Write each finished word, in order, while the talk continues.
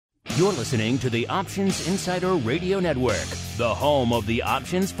You're listening to the Options Insider Radio Network, the home of the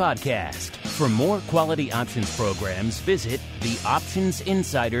Options Podcast. For more quality options programs, visit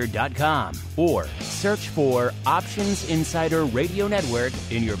theoptionsinsider.com or search for Options Insider Radio Network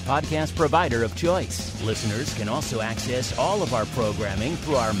in your podcast provider of choice. Listeners can also access all of our programming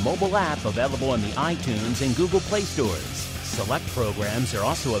through our mobile app available in the iTunes and Google Play stores. Select programs are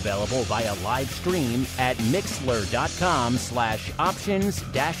also available via live stream at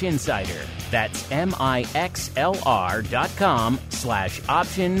mixlr.com/options-insider. That's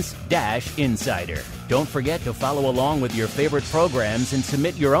mixlr.com/options-insider. Don't forget to follow along with your favorite programs and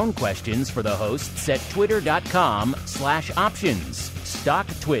submit your own questions for the hosts at twitter.com/options,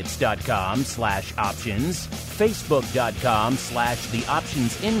 stocktwits.com/options,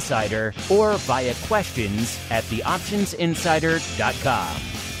 facebook.com/theoptionsinsider, or via questions at theoptionsinsider.com.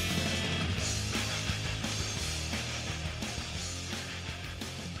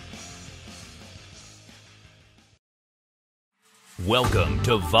 Welcome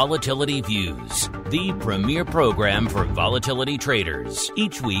to Volatility Views, the premier program for volatility traders.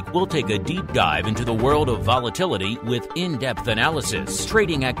 Each week, we'll take a deep dive into the world of volatility with in-depth analysis,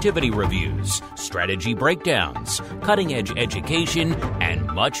 trading activity reviews, strategy breakdowns, cutting-edge education, and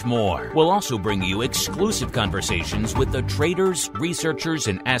much more. We'll also bring you exclusive conversations with the traders, researchers,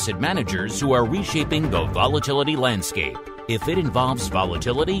 and asset managers who are reshaping the volatility landscape. If it involves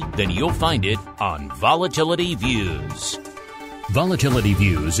volatility, then you'll find it on Volatility Views. Volatility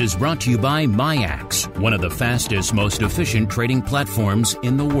Views is brought to you by MIAX, one of the fastest, most efficient trading platforms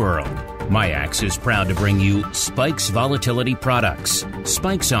in the world. MIAX is proud to bring you SPKX volatility products.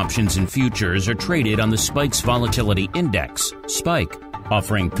 SPKX options and futures are traded on the SPKX Volatility Index, SPKE,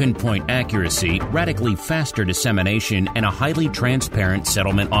 offering pinpoint accuracy, radically faster dissemination, and a highly transparent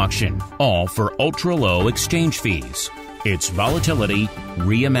settlement auction, all for ultra-low exchange fees. It's volatility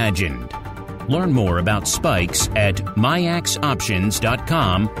reimagined. Learn more about SPKEs at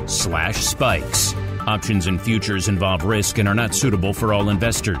miaxoptions.com/spikes. Options and futures involve risk and are not suitable for all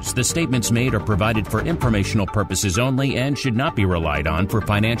investors. The statements made are provided for informational purposes only and should not be relied on for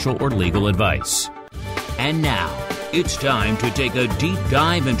financial or legal advice. And now, it's time to take a deep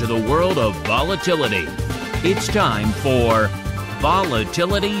dive into the world of volatility. It's time for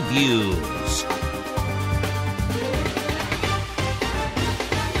Volatility Views.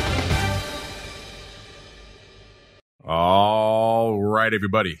 All right,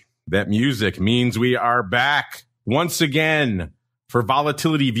 everybody. That music means we are back once again for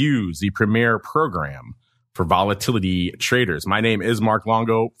Volatility Views, the premier program for volatility traders. My name is Mark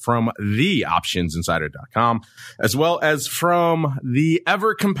Longo from theoptionsinsider.com, as well as from the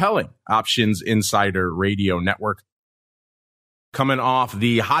ever-compelling Options Insider Radio Network. Coming off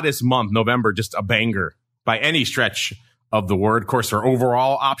the hottest month, November, just a banger by any stretch of the word. Of course, our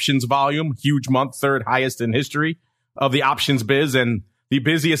overall options volume, huge month, third highest in history of the options biz, and the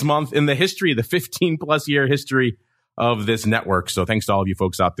busiest month in the history, the 15-plus year history of this network. So thanks to all of you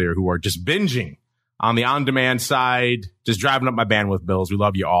folks out there who are just binging on the on-demand side, just driving up my bandwidth bills. We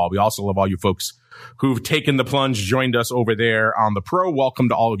love you all. We also love all you folks who've taken the plunge, joined us over there on the Pro. Welcome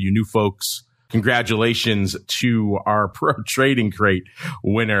to all of you new folks. Congratulations to our Pro Trading Crate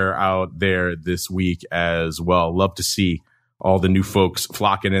winner out there this week as well. Love to see all the new folks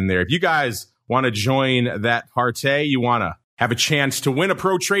flocking in there. If you guys want to join that party, you want to have a chance to win a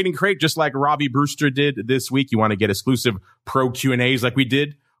Pro Trading Crate just like Robbie Brewster did this week. You want to get exclusive Pro Q&As like we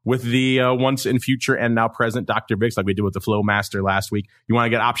did with the once in future and now present Dr. VIX, like we did with the Flow Master last week. You want to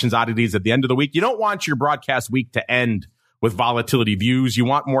get options oddities at the end of the week. You don't want your broadcast week to end with Volatility Views. You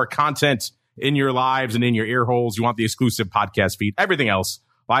want more content in your lives and in your ear holes. You want the exclusive podcast feed, everything else,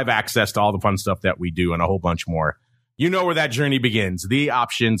 live access to all the fun stuff that we do and a whole bunch more. You know where that journey begins.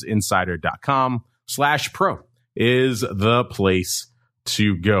 Theoptionsinsider.com/pro is the place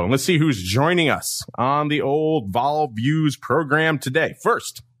to go. Let's see who's joining us on the old Vol Views program today.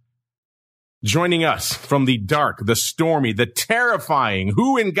 First, joining us from the dark, the stormy, the terrifying,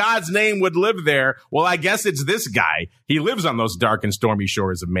 who in God's name would live there? Well, I guess it's this guy. He lives on those dark and stormy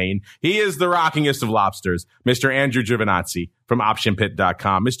shores of Maine. He is the rockingest of lobsters, Mr. Andrew GIOVINAZZI from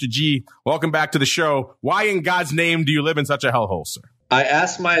OptionPit.com. Mr. G, welcome back to the show. Why in God's name do you live in such a hellhole, sir? I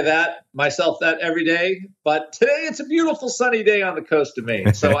ask myself that every day, but today it's a beautiful sunny day on the coast of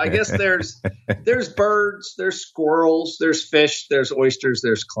Maine. So I guess there's birds, there's squirrels, there's fish, there's oysters,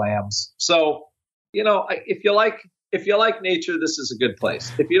 there's clams. So, you know, if you like nature, this is a good place.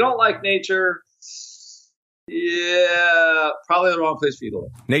 If you don't like nature, Yeah, probably the wrong place for you to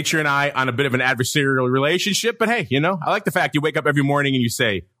live. Nature and I on a bit of an adversarial relationship, but hey, I like the fact you wake up every morning and you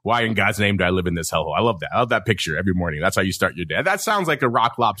say, why in God's name do I live in this hellhole? I love that. I love that picture every morning. That's how you start your day. That sounds like a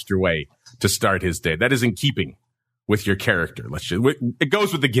Rock Lobster way to start his day. That is in keeping with your character. It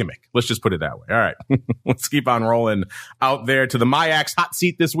goes with the gimmick. Let's just put it that way. All right. Let's keep on rolling out there to the MIAX hot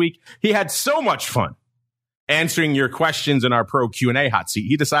seat this week. He had so much fun answering your questions in our pro Q&A hot seat.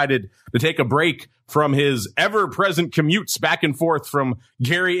 He decided to take a break from his ever-present commutes back and forth from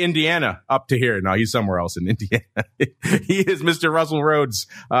Gary, Indiana, up to here. No, he's somewhere else in Indiana. He is Mr. Russell Rhoads,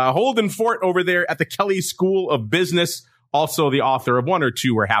 holding fort over there at the KELLEY School of Business, also the author of one or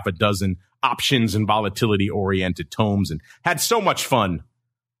two or half a dozen options and volatility-oriented tomes, and had so much fun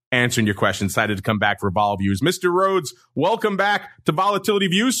answering your questions. Decided to come back for Vol Views. Mr. Rhoads, welcome back to Volatility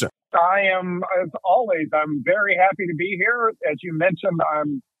Views, sir. I am, as always, I'm very happy to be here. As you mentioned,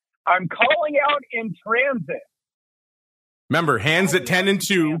 I'm calling out in transit. Remember, hands at 10 and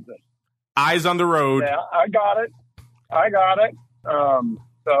 2, eyes on the road. Yeah, I got it.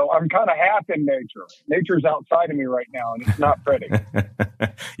 So I'm kind of half in nature. Nature's outside of me right now, and it's not pretty.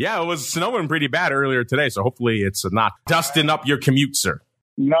 Yeah, it was snowing pretty bad earlier today, so hopefully it's not dusting up your commute, sir.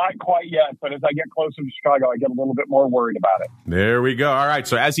 Not quite yet, but as I get closer to Chicago, I get a little bit more worried about it. There we go. All right,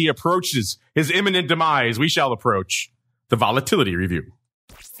 so as he approaches his imminent demise, we shall approach the Volatility Review.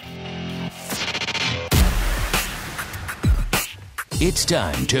 It's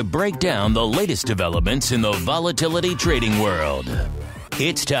time to break down the latest developments in the volatility trading world.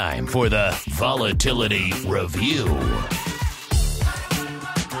 It's time for the Volatility Review.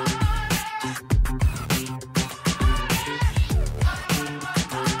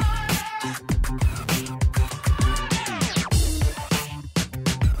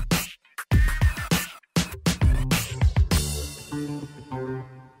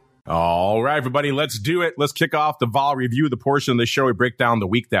 All right, everybody, let's do it. Let's kick off the Vol Review, the portion of the show we break down the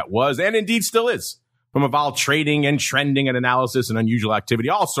week that was, and indeed still is, from a vol trading and trending and analysis and unusual activity,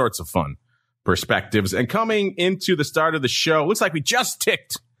 all sorts of fun perspectives. And coming into the start of the show, looks like we just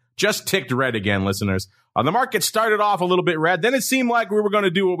ticked red again, listeners. The market started off a little bit red. Then it seemed like we were going to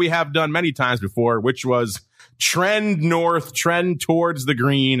do what we have done many times before, which was trend north, trend towards the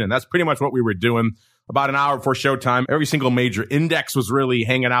green. And that's pretty much what we were doing. About an hour before showtime, every single major index was really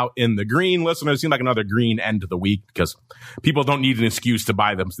hanging out in the green. Listeners, it seemed like another green end to the week because people don't need an excuse to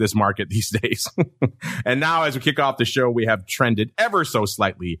buy this market these days. And now as we kick off the show, we have trended ever so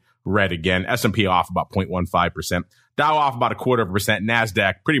slightly red again. S&P off about 0.15%. Dow off about 0.25%.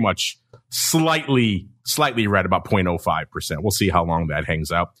 NASDAQ pretty much slightly red, about 0.05%. We'll see how long that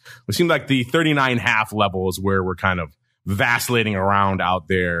hangs out. It seems like the 39.5 level is where we're kind of vacillating around out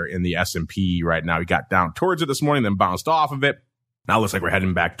there in the S&P right now. We got down towards it this morning, then bounced off of it. Now it looks like we're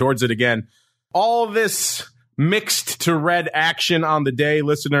heading back towards it again. All this mixed to red action on the day,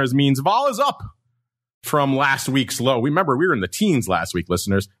 listeners, means vol is up from last week's low. Remember, we were in the teens last week,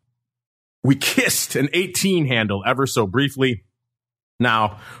 listeners. We kissed an 18 handle ever so briefly.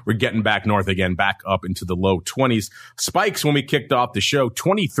 Now we're getting back north again, back up into the low 20s. Spikes when we kicked off the show,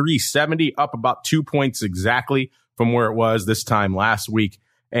 2370, up about 2 points exactly from where it was this time last week.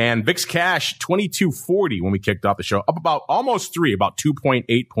 And VIX cash, 2240 when we kicked off the show, up about almost 3, about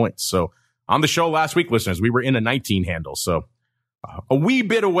 2.8 points. So on the show last week, listeners, we were in a 19 handle. So a wee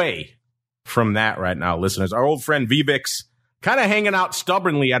bit away from that right now, listeners. Our old friend VVIX kind of hanging out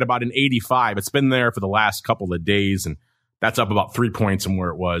stubbornly at about an 85. It's been there for the last couple of days, and that's up about 3 points from where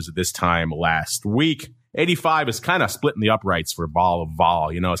it was this time last week. 85 is kind of splitting the uprights for vol of vol.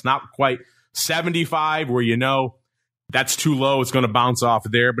 It's not quite 75 where that's too low. It's going to bounce off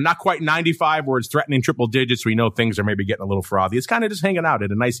of there, but not quite 95 where it's threatening triple digits. We know things are maybe getting a little frothy. It's kind of just hanging out at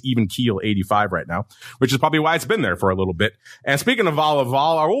a nice even keel 85 right now, which is probably why it's been there for a little bit. And speaking of vol,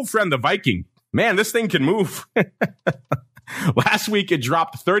 our old friend, the Viking, man, this thing can move. Last week, it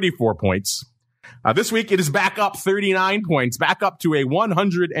dropped 34 points. This week, it is back up 39 points, back up to a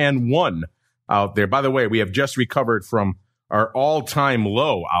 101 out there. By the way, we have just recovered from our all-time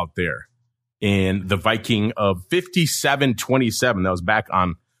low out there in the Viking of 57.27. That was back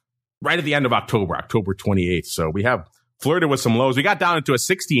on right at the end of October 28th. So we have flirted with some lows. We got down into a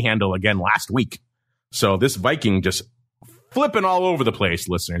 60 handle again last week. So this Viking just flipping all over the place,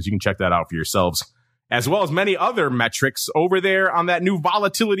 listeners. You can check that out for yourselves, as well as many other metrics over there on that new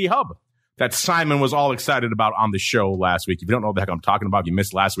Volatility Hub that Simon was all excited about on the show last week. If you don't know what the heck I'm talking about, if you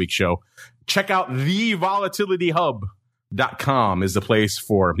missed last week's show, check out the VolatilityHub.com is the place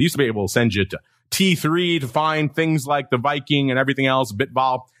for, used to be able to send you to T3 to find things like the Viking and everything else,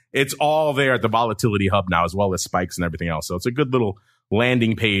 BitVol. It's all there at the Volatility Hub now, as well as spikes and everything else. So it's a good little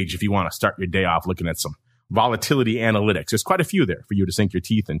landing page if you want to start your day off looking at some volatility analytics. There's quite a few there for you to sink your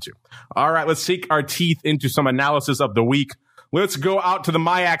teeth into. All right, let's sink our teeth into some analysis of the week. Let's go out to the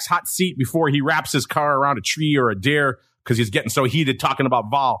MIAX hot seat before he wraps his car around a tree or a deer because he's getting so heated talking about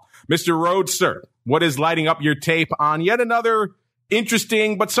vol. Mr. Rhodes, sir, what is lighting up your tape on yet another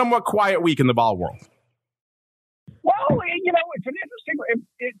interesting but somewhat quiet week in the vol world? Well, it's an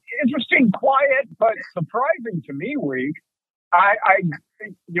interesting, quiet, but surprising to me week.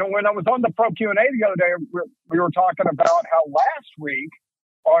 When I was on the Pro Q&A the other day, we were talking about how last week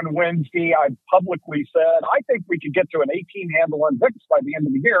on Wednesday, I publicly said, I think we could get to an 18 handle on VIX by the end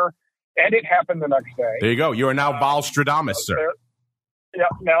of the year. And it happened the next day. There you go. You are now Volstradamus, sir. Yeah,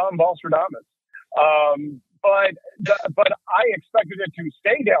 now I'm Volstradamus. But I expected it to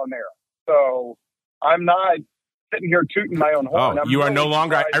stay down there. So I'm not sitting here tooting my own horn. Oh, you are no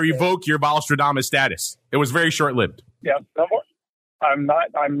longer. I revoke your Volstradamus status. It was very short-lived. Yeah, no more. I'm not.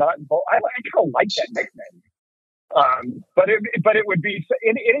 I kind of like that nickname. But it would be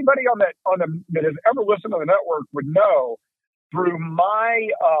anybody that has ever listened to the network would know through my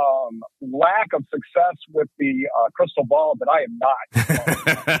lack of success with the crystal ball that I am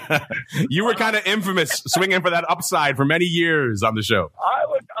not. You were kind of infamous swinging for that upside for many years on the show.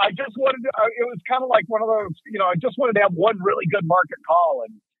 I just wanted to. It was kind of like one of those. I just wanted to have one really good market call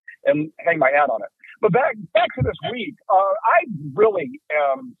and hang my hat on it. But back to this week, I really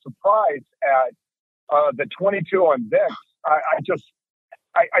am surprised at the 22 on VIX.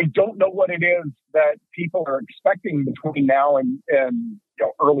 I don't know what it is that people are expecting between now and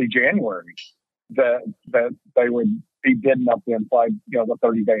early January that they would be bidding up the implied, the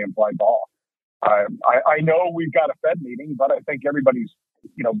 30-day implied vol. I know we've got a Fed meeting, but I think everybody's,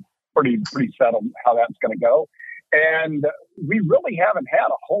 pretty settled how that's going to go. And we really haven't had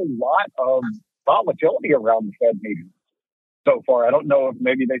a whole lot of volatility around the Fed meeting so far. I don't know if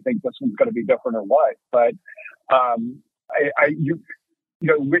maybe they think this one's going to be different or what, but I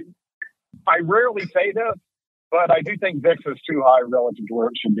rarely say this, but I do think VIX is too high relative to where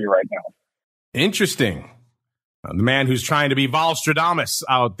it should be right now. Interesting. The man who's trying to be Volstradamus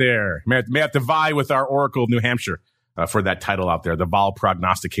out there may have to vie with our Oracle of New Hampshire for that title out there, the vol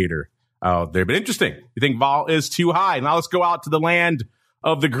prognosticator out there. But interesting. You think vol is too high. Now let's go out to the land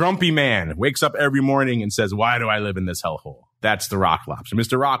of the grumpy man. Wakes up every morning and says, why do I live in this hellhole? That's the Rock Lobster.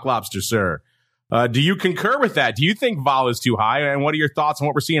 Mr. Rock Lobster, sir. Do you concur with that? Do you think vol is too high? And what are your thoughts on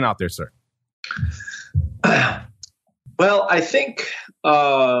what we're seeing out there, sir? Well, I think,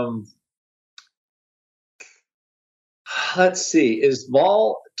 let's see, is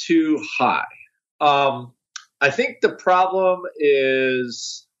vol too high? I think the problem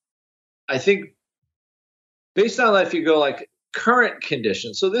is, based on if you go like current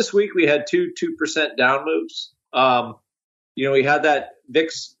conditions. So this week we had 2% down moves. We had that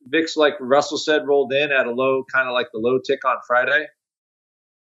VIX, like Russell said, rolled in at a low, kind of like the low tick on Friday.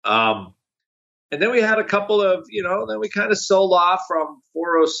 And then we had a couple of, then we kind of sold off from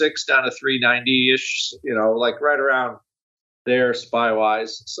 406 down to 390-ish, like right around there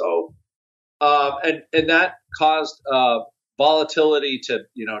SPY-wise. So, and that caused volatility to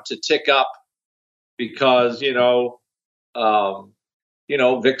tick up because, VIX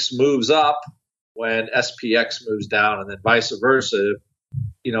moves up when SPKX moves down, and then vice versa.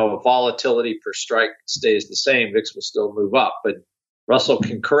 Volatility per strike stays the same, VIX will still move up. But Russell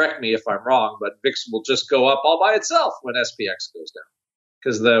can correct me if I'm wrong, but VIX will just go up all by itself when SPX goes down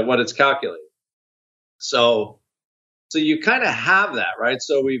because what it's calculating. So you kind of have that, right?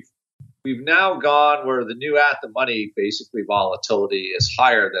 So we've now gone where the new at the money basically volatility is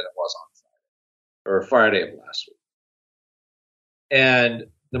higher than it was on Friday of last week. And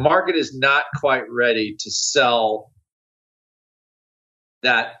the market is not quite ready to sell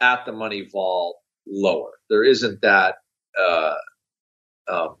that at the money vol lower. There isn't that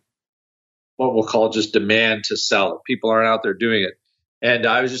what we'll call just demand to sell it. People aren't out there doing it. And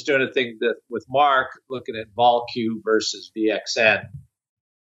I was just doing a thing with Mark looking at vol Q versus VXN,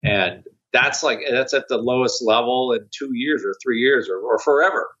 and that's at the lowest level in 2 years or 3 years or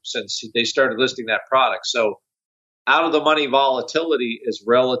forever since they started listing that product. So out of the money volatility is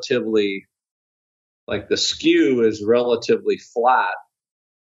relatively, like the skew is relatively flat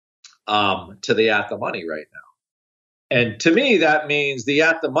to the at the money right now. And to me, that means the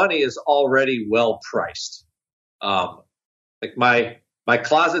at the money is already well priced. Like my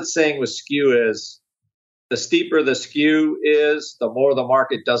closet saying with skew is, the steeper the skew is, the more the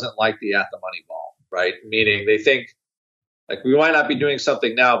market doesn't like the at the money vol, right? Meaning they think like we might not be doing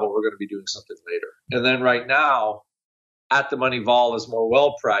something now, but we're going to be doing something later. And then right now, at the money vol is more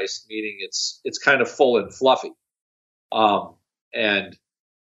well priced, meaning it's kind of full and fluffy, and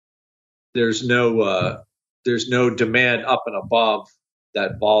there's no there's no demand up and above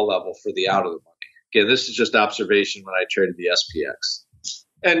that vol level for the out of the money. Again, this is just observation when I traded the SPX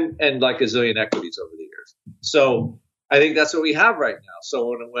and like a zillion equities over the years. So I think that's what we have right now. So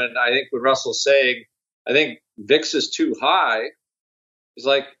when I think when Russell's saying, I think VIX is too high, it's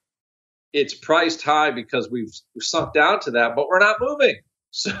like it's priced high because we've sunk down to that, but we're not moving.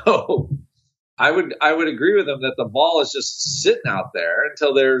 So I would agree with them that the vol is just sitting out there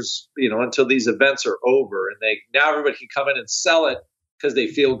until there's, until these events are over and now everybody can come in and sell it because they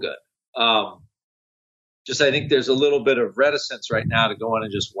feel good. I think there's a little bit of reticence right now to go in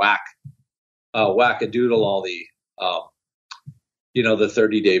and just whack a doodle all the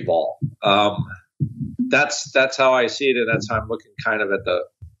 30-day vol. That's how I see it, and that's how I'm looking kind of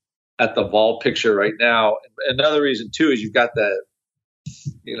at the vol picture right now. Another reason too is you've got the,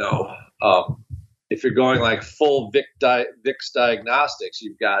 if you're going like full VIX diagnostics,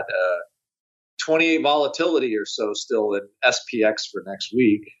 you've got 28 volatility or so still in SPX for next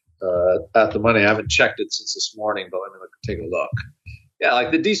week. At the money, I haven't checked it since this morning, but let me take a look. Yeah,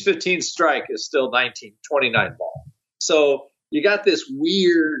 like the DS15 strike is still 29 vol. So you got this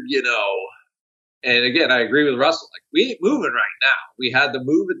weird, and again, I agree with Russell. Like, we ain't moving right now. We had the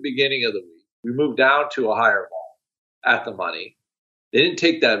move at the beginning of the week. We moved down to a higher vol at the money. They didn't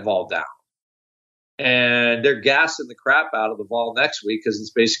take that vol down. And they're gassing the crap out of the vol next week because it's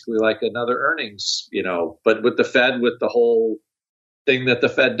basically like another earnings, but with the Fed, with the whole thing that the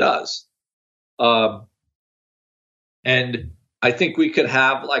Fed does. And I think we could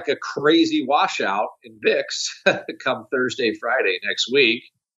have like a crazy washout in VIX come Thursday, Friday next week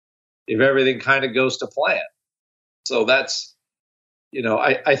if everything kind of goes to plan. So that's,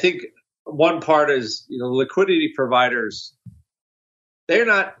 I think one part is, liquidity providers, they're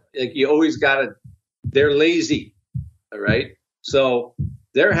not like they're lazy. All right. So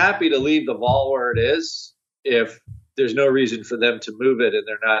they're happy to leave the vol where it is if there's no reason for them to move it and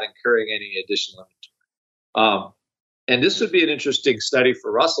they're not incurring any additional inventory. And this would be an interesting study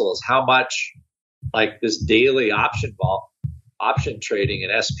for Russell is how much like this daily option trading in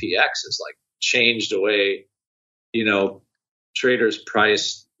SPX has like changed the way, traders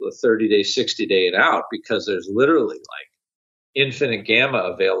price the 30-day, 60-day and out, because there's literally like infinite gamma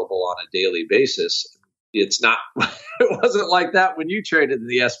available on a daily basis. It's not, it wasn't like that when you traded in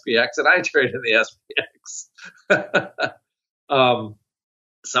the SPX and I traded in the SPX.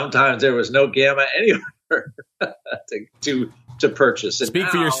 Sometimes there was no gamma anywhere to purchase. And Speak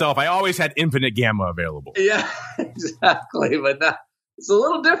for yourself. I always had infinite gamma available. Yeah, exactly. But now it's a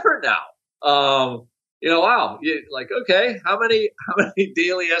little different now. Wow. Okay, how many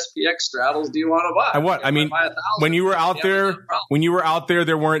daily SPX straddles do you want to buy? When you were out there,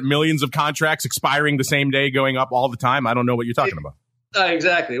 there weren't millions of contracts expiring the same day, going up all the time. I don't know what you're talking about.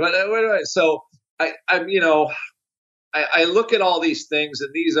 Exactly. So I look at all these things,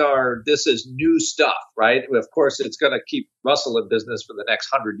 and this is new stuff, right? Of course, it's going to keep Russell in business for the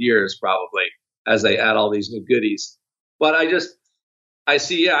next 100 years, probably, as they add all these new goodies. But I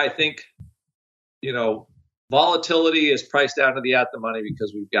think, volatility is priced down to the at the money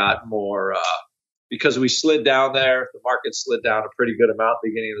because we've got more, because we slid down there. The market slid down a pretty good amount at the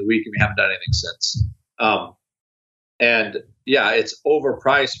beginning of the week, and we haven't done anything since. It's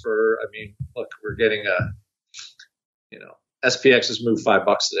overpriced look, we're getting SPX has moved $5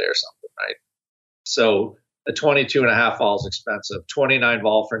 today or something, right? So a 22.5 vol is expensive. 29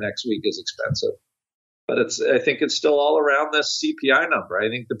 vol for next week is expensive. But I think it's still all around this CPI number. I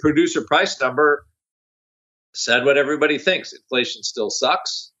think the producer price number said what everybody thinks. Inflation still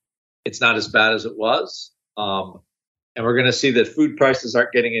sucks. It's not as bad as it was. And we're going to see that food prices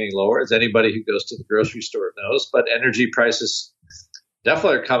aren't getting any lower, as anybody who goes to the grocery store knows. But energy prices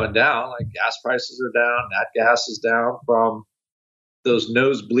definitely are coming down. Like gas prices are down. Nat gas is down from those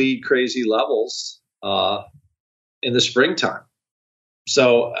nosebleed crazy levels in the springtime.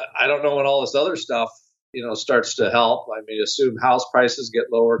 So I don't know when all this other stuff, starts to help. Assume house prices get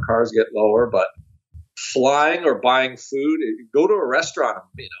lower, cars get lower, but flying or buying food, go to a restaurant,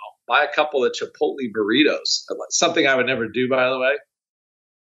 buy a couple of Chipotle burritos. Something I would never do, by the way.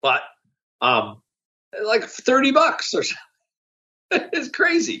 But like $30 or something. It's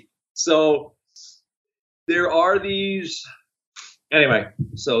crazy. So there are these. Anyway,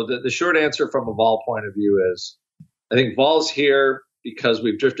 so the short answer from a vol point of view is I think vol's here because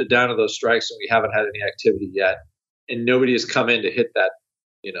we've drifted down to those strikes and we haven't had any activity yet. And nobody has come in to hit that,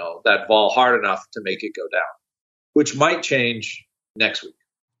 that vol hard enough to make it go down, which might change next week.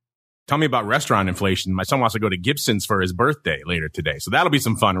 Tell me about restaurant inflation. My son wants to go to Gibson's for his birthday later today. So that'll be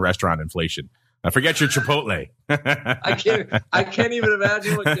some fun restaurant inflation Forget your Chipotle. I can't even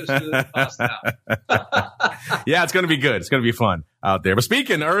imagine what gives you the cost now. Yeah, it's going to be good. It's going to be fun out there. But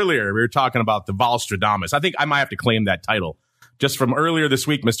speaking earlier, we were talking about the Volstradamus. I think I might have to claim that title just from earlier this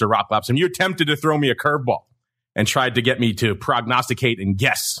week, Mr. Rocklaps. And you attempted to throw me a curveball and tried to get me to prognosticate and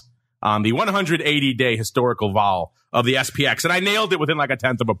guess on the 180-day historical vol of the SPX. And I nailed it within like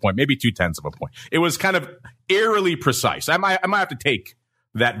 1/10 of a point, maybe 2/10 of a point. It was kind of eerily precise. I might have to take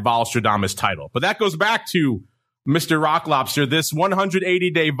that Volstradamus title. But that goes back to Mr. Rocklobster. This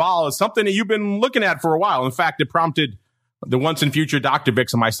 180-day vol is something that you've been looking at for a while. In fact, it prompted the once and future Dr.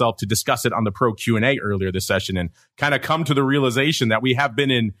 VIX and myself to discuss it on the Pro Q&A earlier this session and kind of come to the realization that we have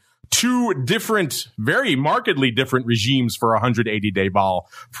been in two different, very markedly different regimes for a 180-day vol,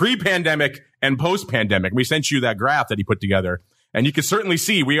 pre-pandemic and post-pandemic. We sent you that graph that he put together, and you can certainly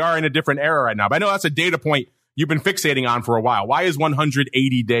see we are in a different era right now. But I know that's a data point you've been fixating on for a while. Why is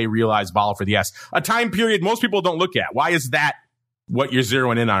 180-day realized vol for the S a time period most people don't look at? Why is that what you're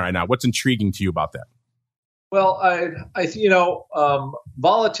zeroing in on right now? What's intriguing to you about that? Well,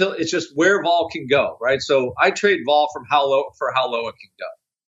 volatility, it's just where vol can go, right? So I trade vol from how low it can go,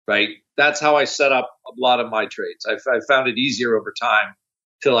 right? That's how I set up a lot of my trades. I found it easier over time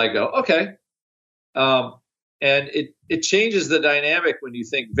till I go, okay. And it changes the dynamic when you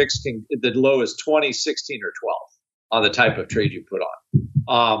think VIX the low is 20, 16, or 12 on the type of trade you put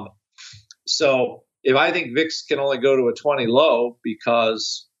on. So if I think VIX can only go to a 20 low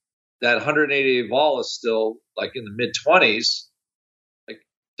because that 180-day vol is still like in the mid 20s, like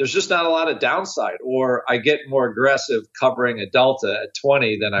there's just not a lot of downside, or I get more aggressive covering a delta at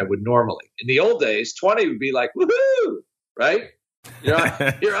 20 than I would normally. In the old days, 20 would be like, woohoo, right?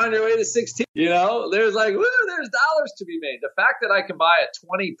 You're on your way to 16. There's like, woo, there's dollars to be made. The fact that I can buy a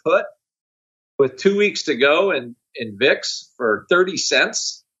 20 put with 2 weeks to go in VIX for 30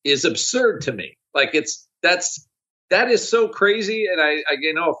 cents is absurd to me. Like that is so crazy. And I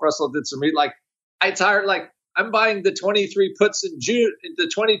if Russell did some read, like it's hard, like I'm buying the 23 puts in June, the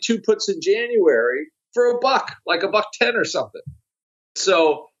 22 puts in January for $1, like $1.10 or something.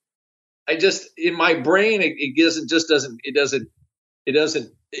 So I just, in my brain, it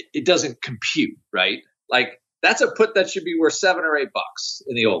doesn't compute, right? Like that's a put that should be worth $7 or $8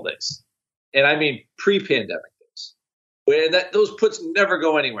 in the old days. And I mean, pre-pandemic days, where those puts never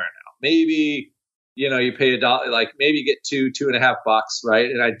go anywhere now. Maybe, you pay $1, like maybe you get $2.50, right?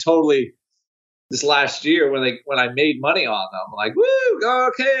 And I totally, this last year when I made money on them, I'm like, woo,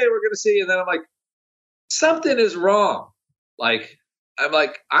 okay, we're going to see. And then I'm like, something is wrong. I'm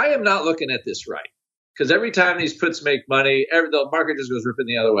like, I am not looking at this right. Because every time these puts make money, the market just goes ripping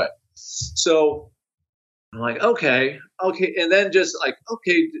the other way. So I'm like, okay. And then just like,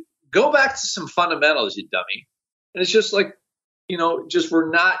 okay, go back to some fundamentals, you dummy. And it's just like, just we're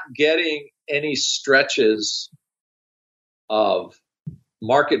not getting any stretches of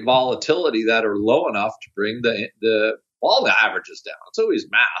market volatility that are low enough to bring all the averages down. It's always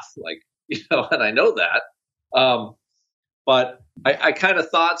math, and I know that. But I kind of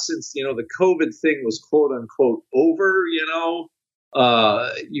thought since, the COVID thing was quote unquote over,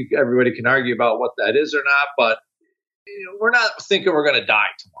 everybody can argue about what that is or not, but we're not thinking we're going to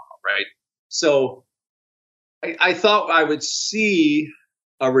die tomorrow, right? So I thought I would see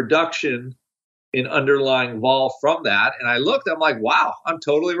a reduction in underlying vol from that. And I looked, I'm like, wow, I'm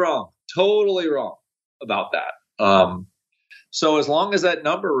totally wrong about that. So as long as that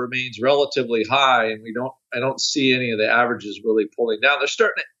number remains relatively high and I don't see any of the averages really pulling down,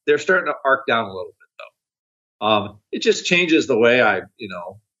 they're starting to arc down a little bit though. It just changes the way how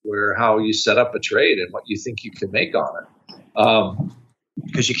you set up a trade and what you think you can make on it.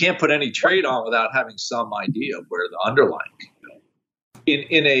 Because you can't put any trade on without having some idea of where the underlying can go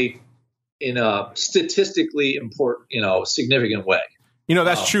in a statistically important, significant way.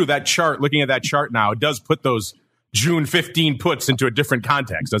 That's true. That chart, looking at that chart now, it does put those June 15 puts into a different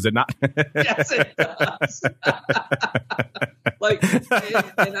context, does it not? Yes, it does.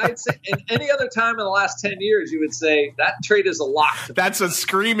 And I'd say, in any other time in the last 10 years, you would say that trade is a lock. That's a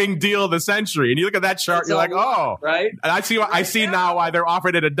screaming deal of the century. And you look at that chart, you're like, oh, right. And I see now why they're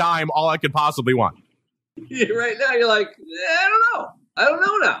offered at a dime all I could possibly want. Right now, you're like, I don't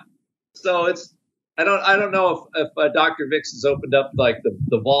know now. So I don't know if Dr. VIX has opened up like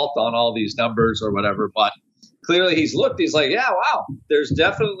the vault on all these numbers or whatever, but clearly he's looked, he's like, yeah, wow, there's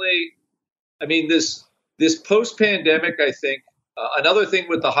definitely, this post-pandemic, I think, another thing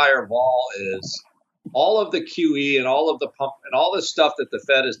with the higher vol is all of the QE and all of the pump and all the stuff that the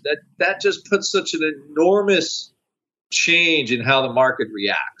Fed is, that just puts such an enormous change in how the market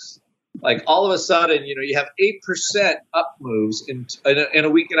reacts. Like all of a sudden, you have 8% up moves in a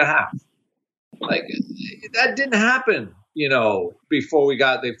week and a half. Like that didn't happen, before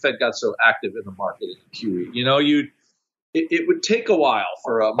the Fed got so active in the market in QE. It would take a while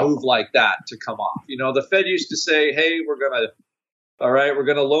for a move like that to come off. The Fed used to say, hey, we're going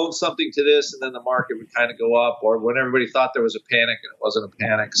to loan something to this, and then the market would kind of go up, or when everybody thought there was a panic and it wasn't a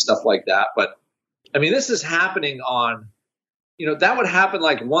panic, stuff like that. But I mean, this is happening on, that would happen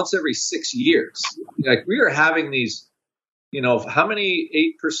like once every 6 years. Like we are having these, how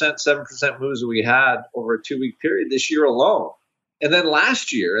many 8%, 7% moves we had over a 2-week period this year alone, and then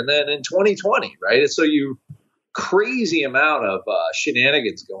last year, and then in 2020, right? And so crazy amount of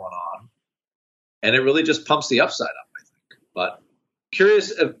shenanigans going on, and it really just pumps the upside up, I think. But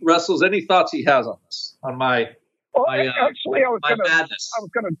curious if Russell's any thoughts he has on this, on my actually, I was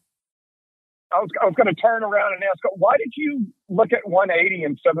going to turn around and ask, why did you look at 180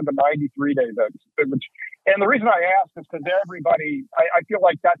 instead of the 93 day VIX? And the reason I asked is because everybody, I feel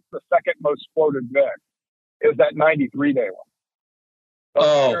like that's the second most quoted VIX, is that 93 day one. So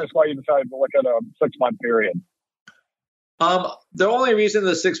I'm curious why you decided to look at a 6-month period. The only reason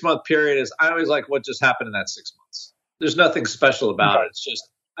the 6-month period is I always like what just happened in that 6 months. There's nothing special about it. It's just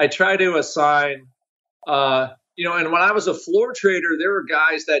I try to assign, and when I was a floor trader, there were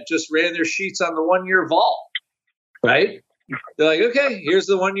guys that just ran their sheets on the 1-year vol, right? They're like, okay, here's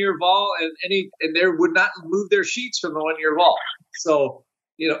the 1-year vol, and they would not move their sheets from the 1-year vol. So,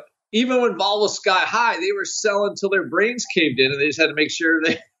 even when vol was sky high, they were selling until their brains caved in, and they just had to make sure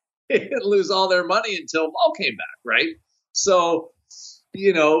they didn't lose all their money until vol came back, right? So,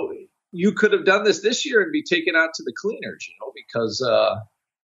 you could have done this year and be taken out to the cleaners, because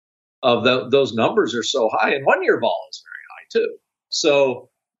of those numbers are so high, and 1-year vol is very high too. So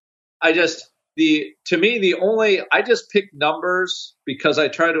I just pick numbers because I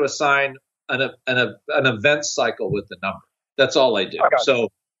try to assign an event cycle with the number. That's all I do. So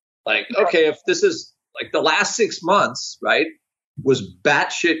okay, if this is like the last 6 months, right, was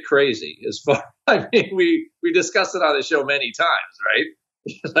batshit crazy as far. I mean, we discussed it on the show many times, right?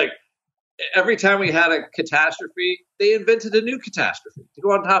 Like every time we had a catastrophe, they invented a new catastrophe to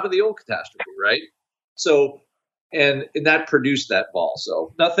go on top of the old catastrophe, right? So, and that produced that vol.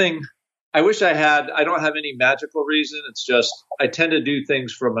 So nothing. I wish I don't have any magical reason. It's just I tend to do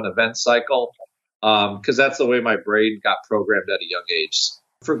things from an event cycle because that's the way my brain got programmed at a young age.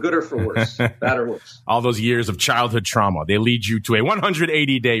 For good or for worse, bad or worse. All those years of childhood trauma, they lead you to a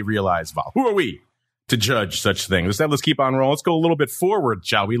 180-day realized vol. Who are we to judge such things? Instead, let's keep on rolling. Let's go a little bit forward,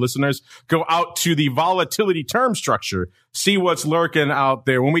 shall we, listeners? Go out to the volatility term structure, see what's lurking out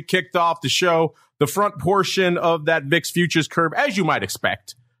there. When we kicked off the show, the front portion of that VIX futures curve, as you might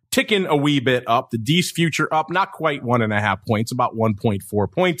expect, ticking a wee bit up. The D's future up, not quite 1.5 points, about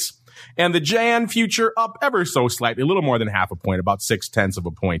 1.4 points. And the Jan future up ever so slightly, a little more than half a point, about 0.6 of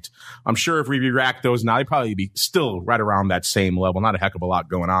a point. I'm sure if we re-rack those now, they'd probably be still right around that same level. Not a heck of a lot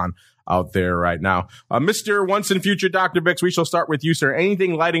going on out there right now. Mr. Once in Future Dr. VIX, we shall start with you, sir.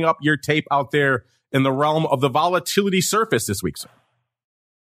 Anything lighting up your tape out there in the realm of the volatility surface this week, sir?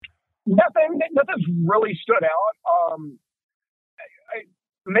 Nothing's really stood out.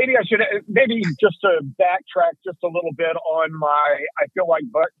 Maybe just to backtrack just a little bit on I feel like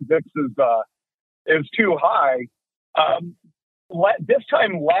VIX is too high. This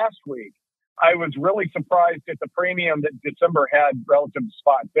time last week, I was really surprised at the premium that December had relative to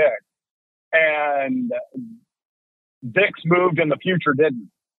spot VIX, and VIX moved and the future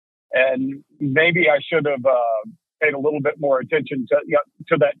didn't. And maybe I should have paid a little bit more attention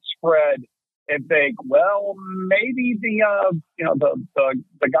to that spread. And think, well, maybe the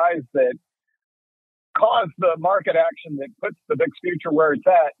guys that caused the market action that puts the VIX future where it's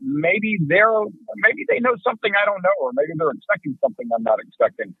at, maybe they know something I don't know, or maybe they're expecting something I'm not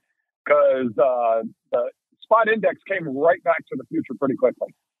expecting, because the spot index came right back to the future pretty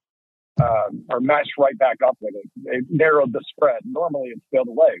quickly, or matched right back up with it. It narrowed the spread. Normally it's the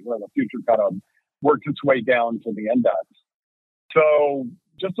other way, where the future kind of worked its way down to the index. So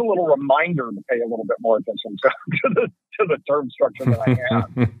just a little reminder to pay a little bit more attention to the term structure that I have.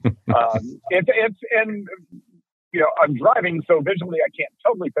 I'm driving, so visually I can't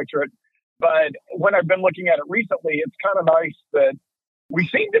totally picture it. But when I've been looking at it recently, it's kind of nice that we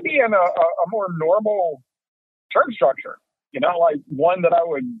seem to be in a more normal term structure. Like one that I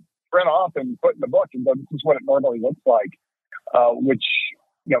would print off and put in the book, and this is what it normally looks like. Which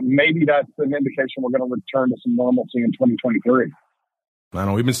maybe that's an indication we're going to return to some normalcy in 2023. I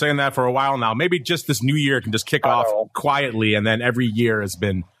know we've been saying that for a while now. Maybe just this new year can just kick off quietly, and then every year has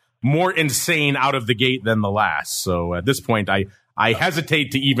been more insane out of the gate than the last. So at this point, I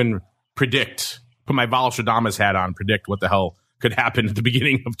hesitate to even put my Valstradamus hat on, predict what the hell could happen at the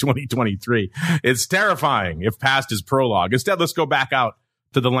beginning of 2023. It's terrifying if past is prologue. Instead, let's go back out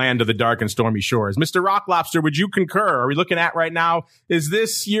to the land of the dark and stormy shores. Mr. Rock Lobster, would you concur? Are we looking at right now? Is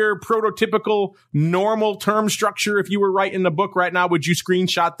this your prototypical normal term structure? If you were writing the book right now, would you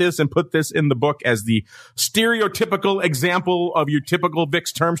screenshot this and put this in the book as the stereotypical example of your typical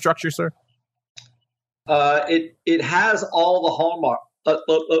VIX term structure, sir? It has all the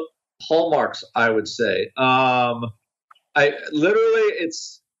hallmarks, I would say.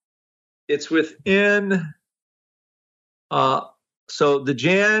 It's within, so the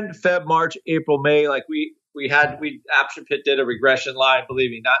Jan, Feb, March, April, May, like Option Pit did a regression line,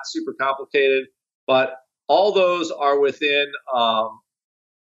 believe me, not super complicated, but all those are within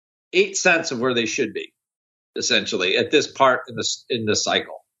 8 cents of where they should be, essentially, at this part in the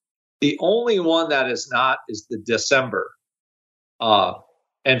cycle. The only one that is not is the December,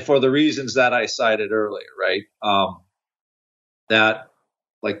 and for the reasons that I cited earlier, right? That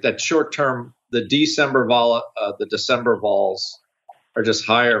short term, the December vols are just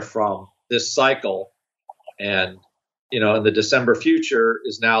higher from this cycle, and and the December future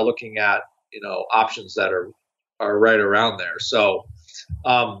is now looking at options that are right around there. So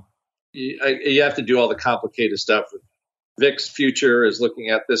you have to do all the complicated stuff. VIX future is looking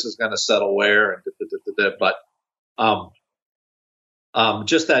at this is going to settle where, and but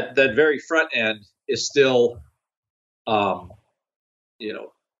just that very front end is still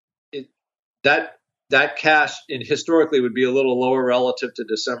that cash historically would be a little lower relative to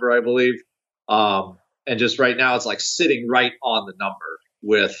December, I believe. And just right now, it's like sitting right on the number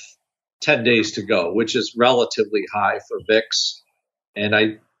with 10 days to go, which is relatively high for VIX. And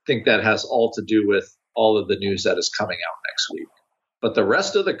I think that has all to do with all of the news that is coming out next week. But the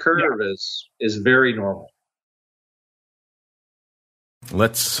rest of the curve is very normal.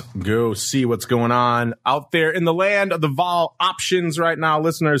 Let's go see what's going on out there in the land of the vol options right now,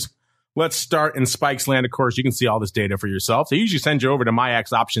 listeners. Let's start in Spikes land. Of course, you can see all this data for yourself. They usually send you over to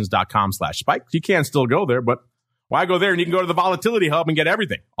miaxoptions.com/spikes. You can still go there, but why go there? And you can go to the Volatility Hub and get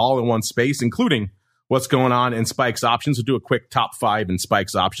everything all in one space, including what's going on in Spikes options. We'll do a quick top 5 in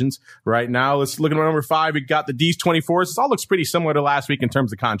Spikes options right now. Let's look at number 5. We got the D's 24s. This all looks pretty similar to last week in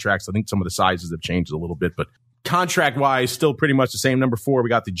terms of contracts. I think some of the sizes have changed a little bit, but contract-wise, still pretty much the same. Number 4, we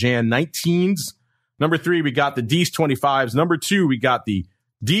got the Jan 19s. Number 3, we got the D's 25s. Number 2, we got the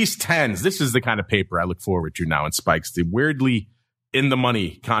D's 10s. This is the kind of paper I look forward to now in Spikes. The weirdly in the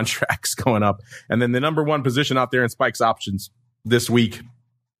money contracts going up. And then the number 1 position out there in Spikes options this week,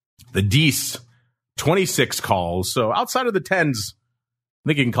 the D's 26 calls. So outside of the 10s, I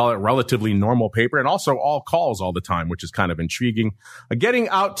think you can call it relatively normal paper, and also all calls all the time, which is kind of intriguing. Getting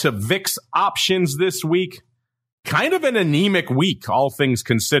out to VIX options this week, kind of an anemic week, all things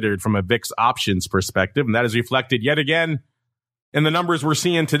considered, from a VIX options perspective. And that is reflected yet again in the numbers we're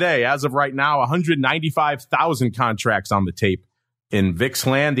seeing today. As of right now, 195,000 contracts on the tape in VIX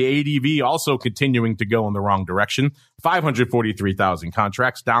land. The ADV also continuing to go in the wrong direction. 543,000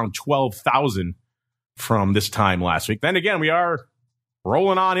 contracts, down 12,000 from this time last week. Then again, we are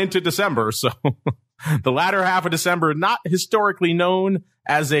rolling on into December. So the latter half of December, not historically known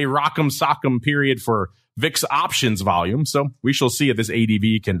as a rock'em sock'em period for VIX options volume. So we shall see if this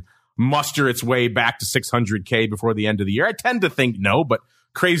ADV can muster its way back to 600K before the end of the year. I tend to think no, but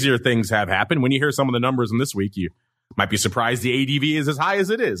crazier things have happened. When you hear some of the numbers in this week, you might be surprised the ADV is as high as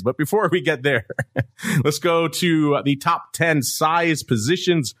it is. But before we get there, let's go to the top 10 size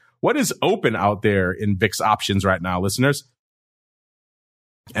positions. What is open out there in VIX options right now, listeners?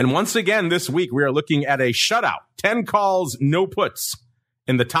 And once again, this week, we are looking at a shutout. 10 calls, no puts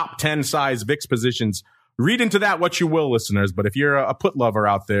in the top 10 size VIX positions. Read into that what you will, listeners. But if you're a put lover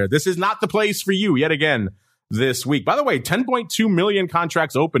out there, this is not the place for you yet again this week. By the way, 10.2 million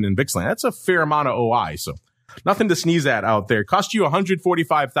contracts open in VIX land. That's a fair amount of OI. So nothing to sneeze at out there. Cost you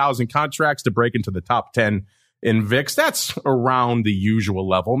 145,000 contracts to break into the top 10 in VIX. That's around the usual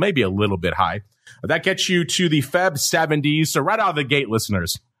level, maybe a little bit high. That gets you to the Feb 70s. So right out of the gate,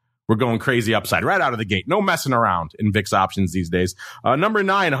 listeners, we're going crazy upside right out of the gate. No messing around in VIX options these days. Number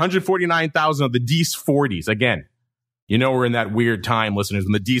 9, 149,000 of the D's 40s. Again, you know we're in that weird time, listeners,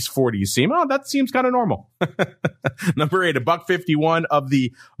 when the D's 40s seem, that seems kind of normal. Number 8, $1.51 of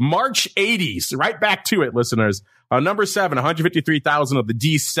the March 80s. Right back to it, listeners. Number 7, 153,000 of the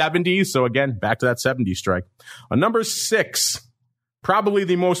D's 70s. So again, back to that 70 strike. Number 6, probably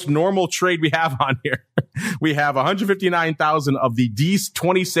the most normal trade we have on here. We have 159,000 of the D's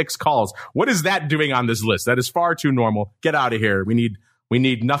 26 calls. What is that doing on this list? That is far too normal. Get out of here. We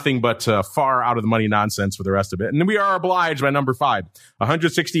need nothing but far out of the money nonsense for the rest of it. And we are obliged by number 5,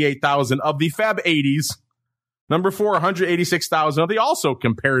 168,000 of the Feb 80s. Number 4, 186,000 of the also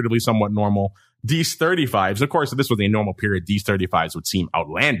comparatively somewhat normal D's 35s. Of course, if this was a normal period, D's 35s would seem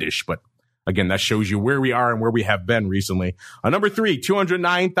outlandish, but again, that shows you where we are and where we have been recently. Number 3,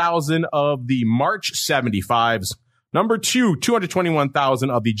 209,000 of the March 75s. Number 2, 221,000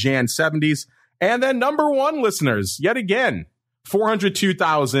 of the Jan 70s. And then number 1, listeners, yet again,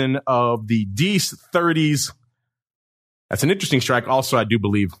 402,000 of the D's 30s. That's an interesting strike. Also, I do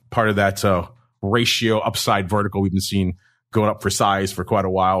believe part of that ratio upside vertical we've been seeing going up for size for quite a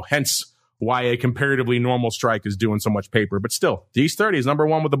while. Hence why a comparatively normal strike is doing so much paper. But still, D's 30 is number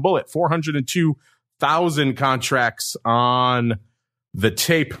 1 with a bullet. 402,000 contracts on the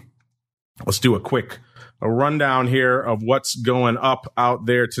tape. Let's do a rundown here of what's going up out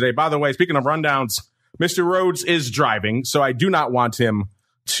there today. By the way, speaking of rundowns, Mr. Rhodes is driving, so I do not want him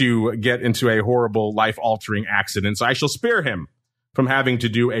to get into a horrible life-altering accident. So I shall spare him from having to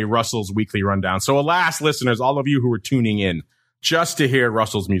do a Russell's weekly rundown. So alas, listeners, all of you who are tuning in just to hear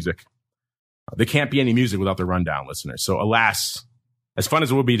Russell's music, there can't be any music without the rundown, listeners. So alas, as fun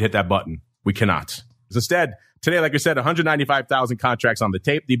as it would be to hit that button, we cannot. Instead, today, like I said, 195,000 contracts on the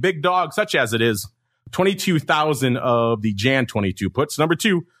tape. The big dog, such as it is, 22,000 of the Jan 22 puts. Number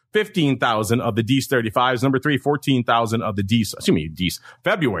 2, 15,000 of the D's 35s. Number 3, 14,000 of the D's,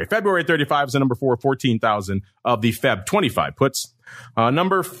 February 35s. And number 4, 14,000 of the Feb 25 puts.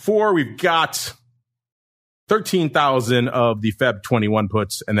 Number 4, we've got 13,000 of the Feb 21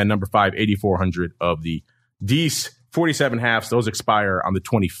 puts. And then number 5, 8,400 of the D's 47 halves. Those expire on the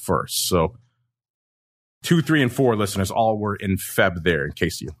 21st. So 2, 3, and 4 listeners all were in Feb there in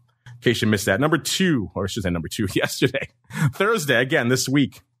case you missed that. Number 2, or I should say number 2 yesterday, Thursday, again, this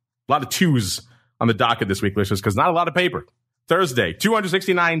week. A lot of 2s on the docket this week, listeners, because not a lot of paper. Thursday,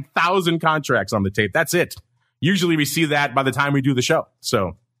 269,000 contracts on the tape. That's it. Usually we see that by the time we do the show.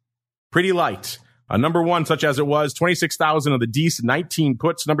 So pretty light. Number 1, such as it was, 26,000 of the D's 19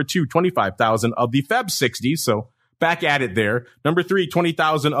 puts. Number 2, 25,000 of the Feb 60s. So back at it there. Number 3,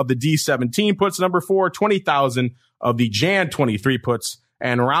 20,000 of the D 17 puts. Number 4, 20,000 of the Jan 23 puts.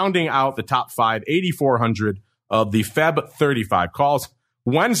 And rounding out the top 5, 8,400 of the Feb 35 calls.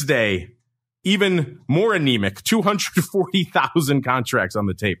 Wednesday, even more anemic, 240,000 contracts on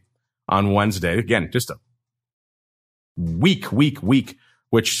the tape on Wednesday. Again, just a weak,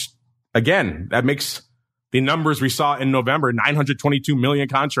 which, again, that makes the numbers we saw in November, 922 million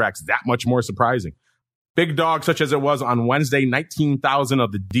contracts, that much more surprising. Big dog, such as it was on Wednesday, 19,000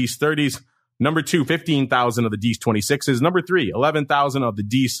 of the D's 30s. Number 2, 15,000 of the D's 26s. Number 3, 11,000 of the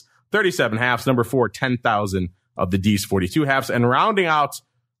D's 37 halves. Number 4, 10,000 of the D's 42 halves. And rounding out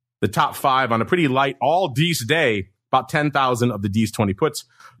the top 5 on a pretty light all D's day, about 10,000 of the D's 20 puts.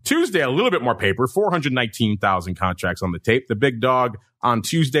 Tuesday, a little bit more paper, 419,000 contracts on the tape. The big dog on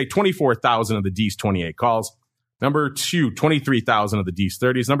Tuesday, 24,000 of the D's 28 calls. Number 2, 23,000 of the D's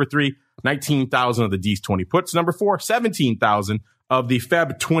 30s. Number 3, 19,000 of the D's 20 puts. Number 4, 17,000 of the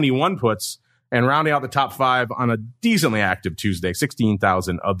Feb 21 puts. And rounding out the top 5 on a decently active Tuesday,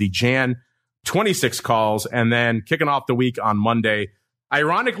 16,000 of the Jan 26 calls. And then kicking off the week on Monday,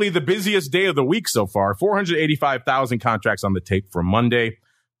 ironically, the busiest day of the week so far, 485,000 contracts on the tape for Monday.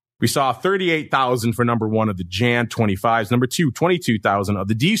 We saw 38,000 for number 1 of the Jan 25s. Number 2, 22,000 of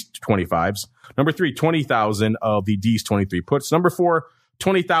the D's 25s. Number 3, 20,000 of the D's 23 puts. Number 4,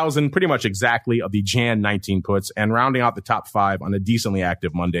 20,000 pretty much exactly of the Jan 19 puts. And rounding out the top 5 on a decently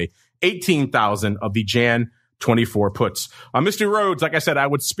active Monday, 18,000 of the Jan 24 puts. Mr. Rhodes, like I said, I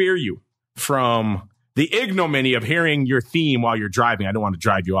would spare you from the ignominy of hearing your theme while you're driving. I don't want to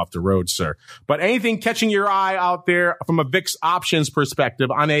drive you off the road, sir. But anything catching your eye out there from a VIX options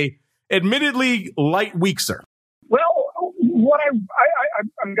perspective on a admittedly light week, sir? Well, what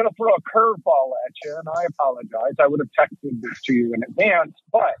I'm going to throw a curveball at you, and I apologize. I would have texted this to you in advance,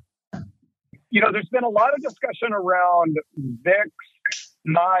 but there's been a lot of discussion around VIX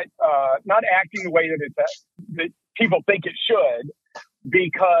not acting the way that people think it should,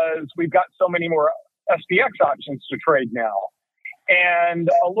 because we've got so many more SPX options to trade now. And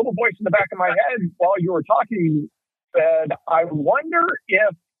a little voice in the back of my head while you were talking said, I wonder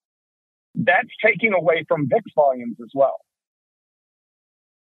if that's taking away from VIX volumes as well.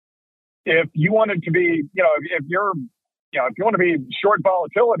 If you wanted to be, if you want to be short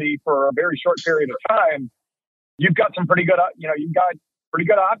volatility for a very short period of time, you've got some pretty good, you've got pretty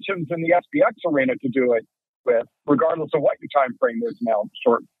good options in the SPX arena to do it with, regardless of what your time frame is now,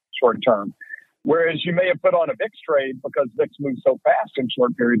 short term. Whereas you may have put on a VIX trade because VIX moves so fast in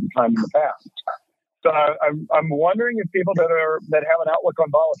short periods of time in the past. So I'm wondering if people that have an outlook on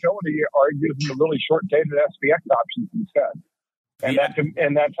volatility are using the really short-dated SPX options instead. And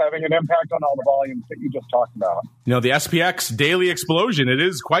that's having an impact on all the volumes that you just talked about. You know, the SPX daily explosion, it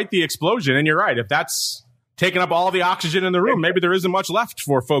is quite the explosion. And you're right. If that's taking up all the oxygen in the room, maybe there isn't much left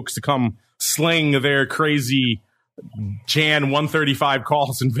for folks to come sling their crazy Jan 135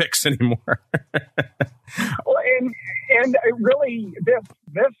 calls in VIX anymore. Well, and really, this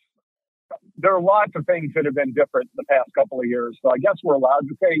there are lots of things that have been different the past couple of years. So I guess we're allowed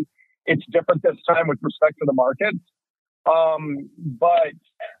to say it's different this time with respect to the markets. But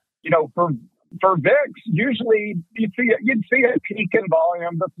you know, for VIX, usually you'd see a peak in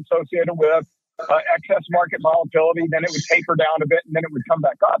volume that's associated with excess market volatility. Then it would taper down a bit, and then it would come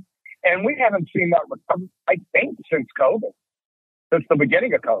back up. And we haven't seen that recover, I think, since COVID, since the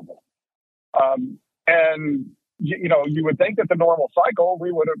beginning of COVID. And you know, you would think that the normal cycle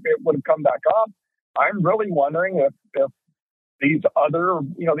it would have come back up. I'm really wondering if these other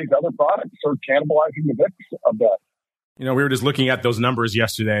products are cannibalizing the VIX a bit. You know, we were just looking at those numbers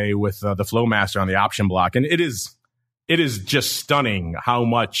yesterday with the Flowmaster on the option block, and it is just stunning how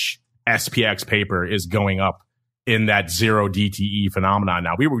much SPX paper is going up in that zero DTE phenomenon.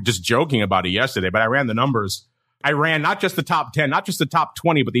 Now, we were just joking about it yesterday, but I ran the numbers. I ran not just the top 10, not just the top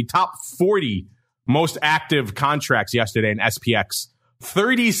 20, but the top 40 most active contracts yesterday in SPX.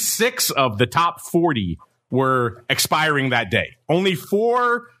 36 of the top 40 were expiring that day. Only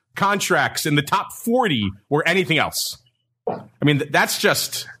 4 contracts in the top 40 were anything else. I mean, that's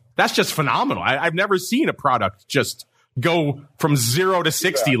just phenomenal. I've never seen a product just go from 0 to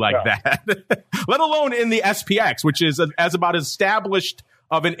 60 that, let alone in the SPX, which is as about established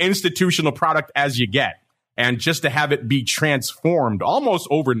of an institutional product as you get. And just to have it be transformed almost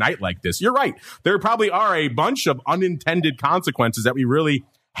overnight like this, you're right. There probably are a bunch of unintended consequences that we really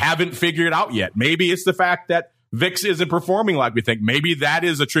haven't figured out yet. Maybe it's the fact that VIX isn't performing like we think. Maybe that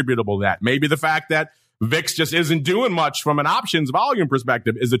is attributable to that. Maybe the fact that VIX just isn't doing much from an options volume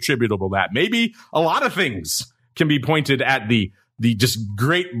perspective is attributable to that. Maybe a lot of things can be pointed at the just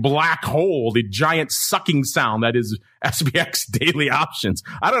great black hole, the giant sucking sound that is SPX daily options.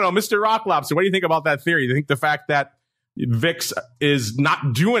 I don't know, Mr. Rock Lobster, what do you think about that theory? Do you think the fact that VIX is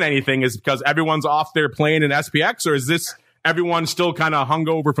not doing anything is because everyone's off there playing in SPX, or is this everyone still kind of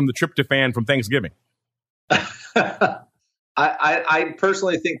hungover from the tryptophan from Thanksgiving? I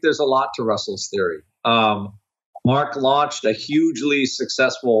personally think there's a lot to Russell's theory. Mark launched a hugely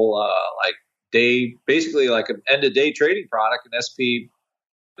successful basically like an end of day trading product in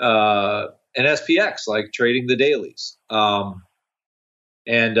SPX, like trading the dailies.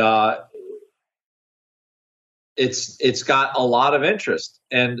 It's got a lot of interest.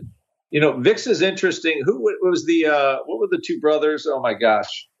 And you know, VIX is interesting. What were the two brothers? Oh my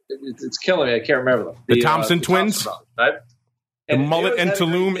gosh, it's killing me. I can't remember them. The Thompson twins, Thompson brothers, right? The Mullet and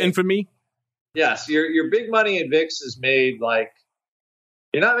Tulum infamy. Yes, your big money in VIX is made like,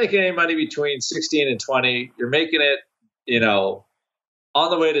 you're not making any money between 16 and 20. You're making it, you know, on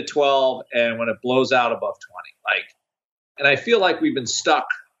the way to 12, and when it blows out above 20. And I feel like we've been stuck,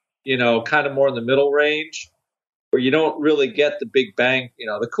 you know, kind of more in the middle range where you don't really get the big bang. You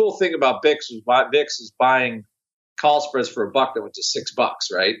know, the cool thing about VIX is buying call spreads for $1 that went to $6,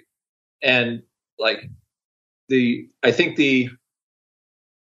 right? And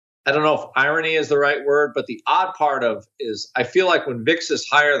I don't know if irony is the right word, but the odd part is I feel like when VIX is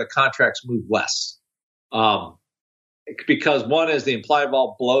higher, the contracts move less. Because one is the implied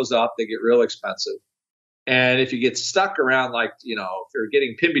vol blows up, they get real expensive. And if you get stuck around, like, you know, if you're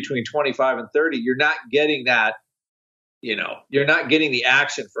getting pinned between 25 and 30, you're not getting that, you know, you're not getting the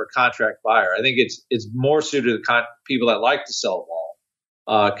action for a contract buyer. I think it's more suited to people that like to sell vol,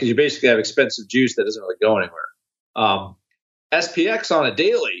 because you basically have expensive juice that doesn't really go anywhere. SPX on a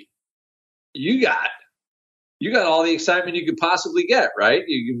daily, you got all the excitement you could possibly get, right?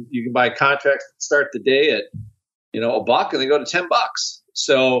 You can buy contracts that start the day at, you know, $1 and they go to $10.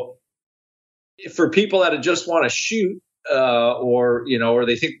 So for people that just want to shoot, or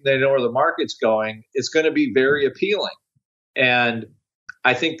they think they know where the market's going, it's going to be very appealing. And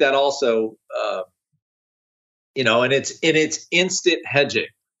I think that also, and it's instant hedging.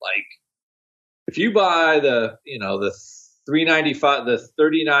 Like if you buy the 395, the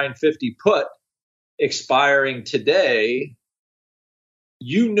 39.50 put expiring today,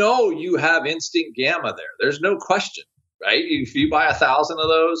 you have instant gamma there. There's no question, right? If you buy 1,000 of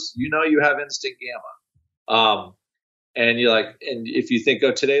those, you have instant gamma. And you're like, and if you think,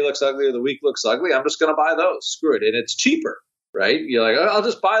 oh, today looks ugly or the week looks ugly, I'm just going to buy those. Screw it. And it's cheaper, right? You're like, oh, I'll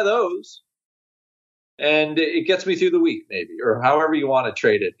just buy those. And it gets me through the week, maybe, or however you want to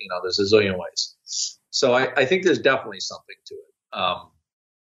trade it. There's a zillion ways. So I think there's definitely something to it.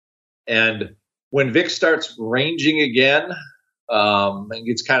 And when VIX starts ranging again, and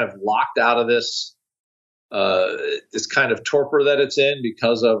gets kind of locked out of this kind of torpor that it's in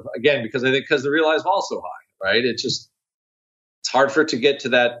because the realized vol so high, right? It's hard for it to get to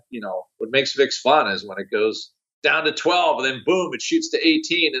that. What makes VIX fun is when it goes down to 12 and then boom, it shoots to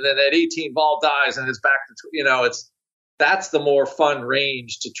 18, and then that 18 vol dies and it's back to, that's the more fun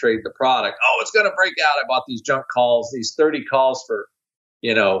range to trade the product. Oh, it's going to break out. I bought these junk calls, these 30 calls for,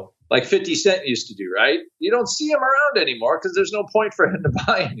 like 50 Cent used to do, right? You don't see him around anymore because there's no point for him to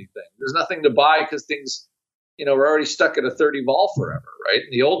buy anything. There's nothing to buy because things, we're already stuck at a 30 vol forever, right? In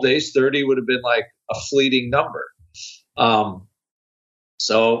the old days, 30 would have been like a fleeting number.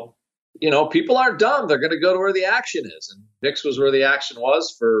 So, people aren't dumb. They're going to go to where the action is. And VIX was where the action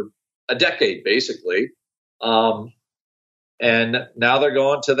was for a decade, basically. And now they're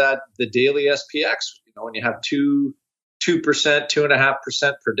going to the daily SPX. When you have 2%,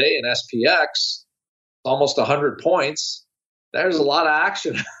 2.5% per day in SPX, almost 100 points, there's a lot of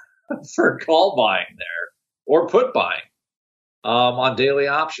action for call buying there or put buying on daily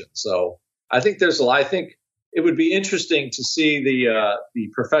options. So I think it would be interesting to see the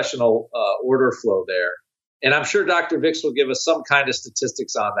professional order flow there. And I'm sure Dr. VIX will give us some kind of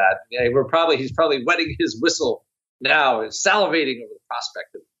statistics on that. Yeah, he's probably wetting his whistle now, is salivating over the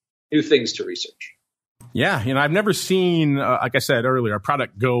prospect of new things to research. Yeah, I've never seen, like I said earlier, a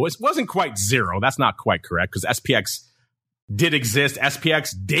product go. It wasn't quite zero. That's not quite correct because SPX did exist.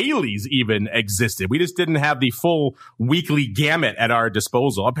 SPX dailies even existed. We just didn't have the full weekly gamut at our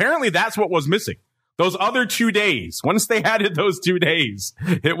disposal. Apparently, that's what was missing. Those other 2 days, once they added those 2 days,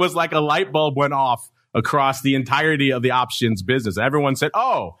 it was like a light bulb went off across the entirety of the options business. Everyone said,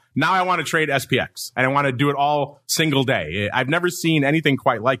 oh, now I want to trade SPX and I want to do it all single day. I've never seen anything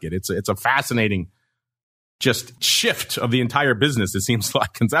quite like it. It's a fascinating just shift of the entire business, it seems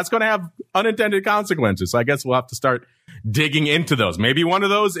like. And that's going to have unintended consequences. So I guess we'll have to start digging into those. Maybe one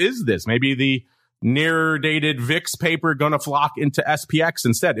of those is this. Maybe the nearer dated VIX paper going to flock into SPX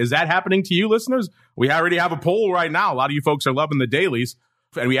instead. Is that happening to you, listeners? We already have a poll right now. A lot of you folks are loving the dailies.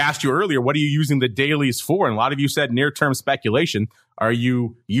 And we asked you earlier, what are you using the dailies for? And a lot of you said near-term speculation. Are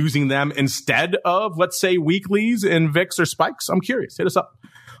you using them instead of, let's say, weeklies in VIX or spikes? I'm curious. Hit us up.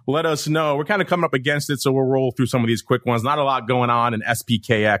 Let us know. We're kind of coming up against it, so we'll roll through some of these quick ones. Not a lot going on in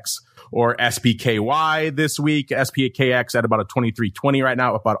SPKX or SPKY this week. SPKX at about a 23.20 right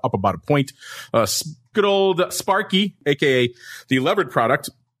now, up about a point. Good old Sparky, aka the levered product,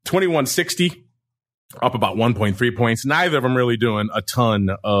 21.60. Up about 1.3 points. Neither of them really doing a ton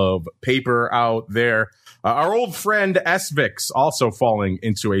of paper out there. Our old friend SVIX also falling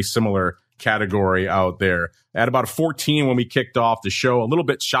into a similar category out there at about a 14 when we kicked off the show. A little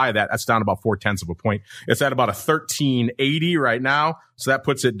bit shy of that. That's down about 0.4 of a point. It's at about a 13.80 right now. So that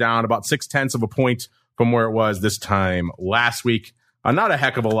puts it down about 0.6 of a point from where it was this time last week. Not a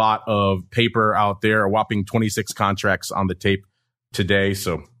heck of a lot of paper out there. A whopping 26 contracts on the tape today.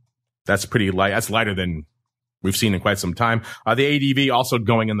 So that's pretty light. That's lighter than we've seen in quite some time. The ADV also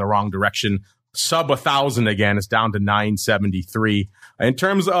going in the wrong direction. Sub 1,000 again. It's down to 973. In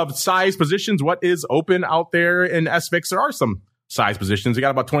terms of size positions, what is open out there in SVIX? There are some size positions. We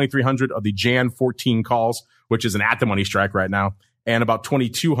got about 2,300 of the Jan 14 calls, which is an at the money strike right now, and about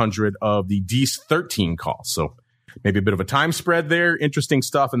 2,200 of the DEES 13 calls. So maybe a bit of a time spread there. Interesting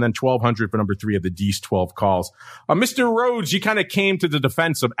stuff. And then 1,200 for number 3 of the DEES 12 calls. Mr. Rhodes, you kind of came to the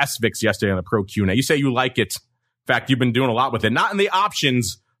defense of SVIX yesterday on the Pro Q&A. You say you like it. In fact, you've been doing a lot with it. Not in the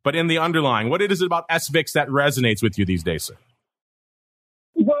options, but in the underlying. What is it about SVIX that resonates with you these days, sir?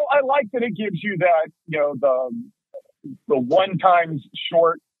 Well, I like that it gives you that, the one-time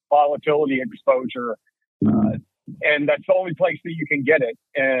short volatility exposure. And that's the only place that you can get it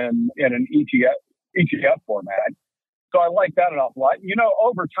in an ETF format. So I like that an awful lot.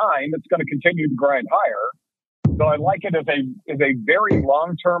 Over time, it's going to continue to grind higher. So I like it as a very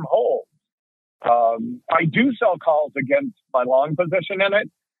long-term hold. I do sell calls against my long position in it.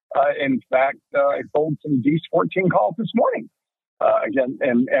 In fact, I sold some DEES 14 calls this morning again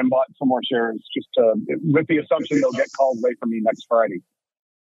and bought some more shares just with the assumption they'll get called away from me next Friday.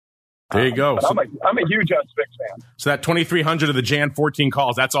 There you go. I'm a huge SVIX fan. So that 2,300 of the Jan 14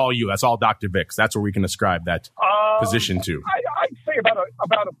 calls, that's all you. That's all Dr. VIX. That's where we can ascribe that position to. I'd say about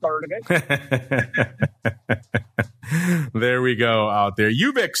a third of it. There we go out there.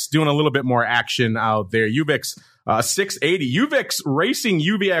 UVIX doing a little bit more action out there. UVIX 680. UVIX racing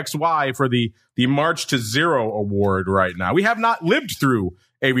UVXY for the March to Zero award right now. We have not lived through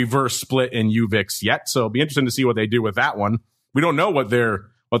a reverse split in UVIX yet, so it'll be interesting to see what they do with that one. We don't know what their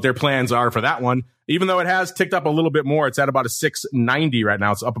plans are for that one. Even though it has ticked up a little bit more, it's at about a 690 right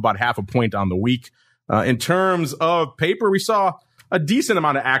now. It's up about half a point on the week. In terms of paper, we saw a decent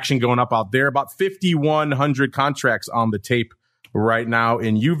amount of action going up out there, about 5,100 contracts on the tape right now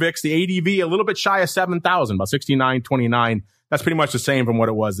in UVIX. The ADV a little bit shy of 7,000, about 69.29. That's pretty much the same from what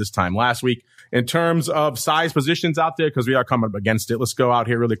it was this time last week. In terms of size positions out there, because we are coming up against it, let's go out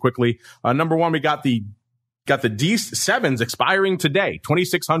here really quickly. Number one, we got the D7s expiring today,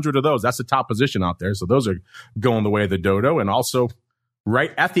 2,600 of those. That's the top position out there. So those are going the way of the dodo, and also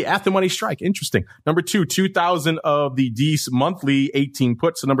right at the money strike. Interesting. Number two, 2,000 of the DEES monthly 18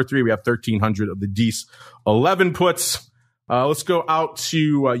 puts. So number three, we have 1,300 of the DEES 11 puts. Let's go out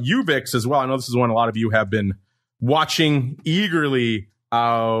to UVIX as well. I know this is one a lot of you have been watching eagerly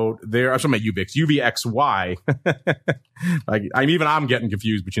out there. I'm talking about UVIX, UVXY. I'm getting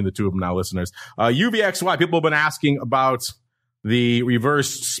confused between the two of them now, listeners. UVXY, people have been asking about the reverse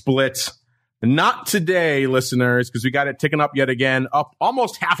split. Not today, listeners, because we got it ticking up yet again, up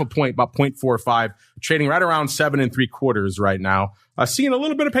almost half a point, about 0.45, trading right around 7 3/4 right now. Seeing a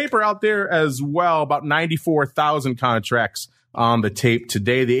little bit of paper out there as well, about 94,000 contracts on the tape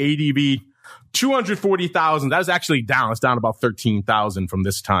today. The ADV, 240,000. That is actually down. It's down about 13,000 from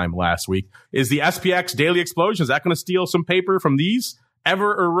this time last week. Is the SPX daily explosion, is that going to steal some paper from these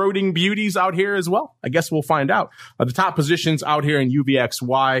ever eroding beauties out here as well? I guess we'll find out. The top positions out here in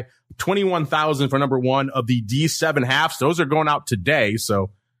UVXY, 21,000 for number one of the D7 halves. Those are going out today.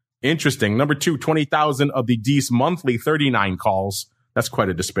 So interesting. Number two, 20,000 of the DEES monthly 39 calls. That's quite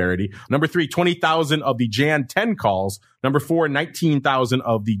a disparity. Number three, 20,000 of the Jan 10 calls. Number four, 19,000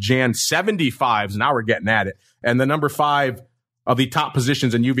 of the Jan 75s. Now we're getting at it. And the number five of the top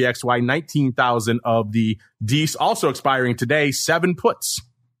positions in UVXY, 19,000 of the DEES also expiring today, 7 puts.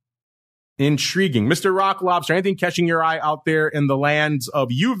 Intriguing. Mr. Rock Lobster, anything catching your eye out there in the lands of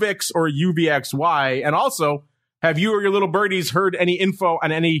UVIX or UVXY? And also, have you or your little birdies heard any info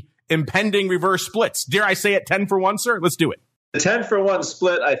on any impending reverse splits? Dare I say it, 10 for 1, sir? Let's do it. The 10 for 1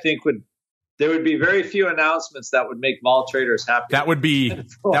 split, I think there would be very few announcements that would make vol traders happy. That would be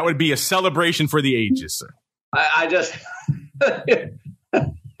a celebration for the ages, sir. I just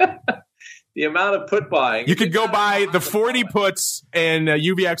the amount of put buying. You could go buy the 40 puts in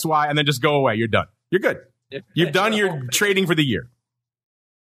UVXY and then just go away. You're done. You're good. You've done your trading for the year.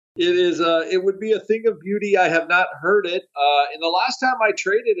 It is. It would be a thing of beauty. I have not heard it. In the last time I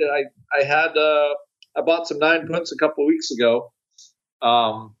traded it, I bought some 9 puts a couple of weeks ago.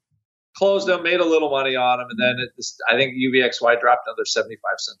 Closed them, made a little money on them, and then I think UVXY dropped another 75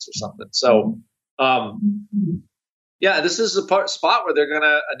 cents or something. So, yeah, this is the spot where they're going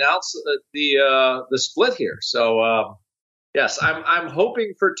to announce the split here. So, yes, I'm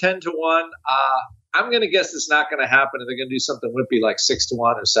hoping for 10 to 1. I'm going to guess it's not going to happen. They're going to do something wimpy like 6 to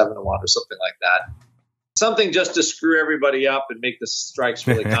 1 or 7 to 1 or something like that. Something just to screw everybody up and make the strikes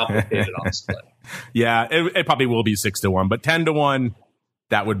really complicated on the split. Yeah, it probably will be 6 to 1, but 10 to 1,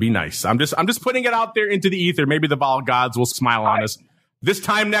 that would be nice. I'm just putting it out there into the ether. Maybe the vol gods will smile on us. This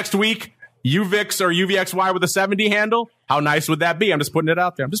time next week, UVIX or UVXY with a 70 handle. How nice would that be? I'm just putting it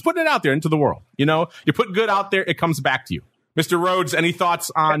out there. I'm just putting it out there into the world. You know, you put good out there, it comes back to you. Mr. Rhodes, any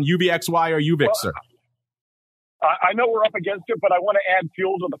thoughts on UVXY or UVIX, sir? I know we're up against it, but I want to add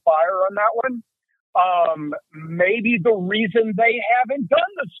fuel to the fire on that one. Maybe the reason they haven't done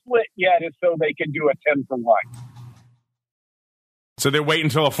the split yet is so they can do a 10 for 1. So they wait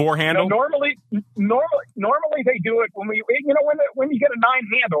until a 4 handle? Normally they do it when you get a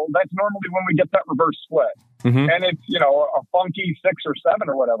 9 handle. That's normally when we get that reverse split, and it's a funky 6 or 7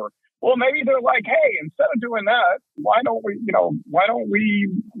 or whatever. Well, maybe they're like, hey, instead of doing that, why don't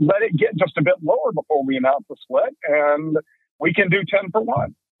we let it get just a bit lower before we announce the split, and we can do 10 for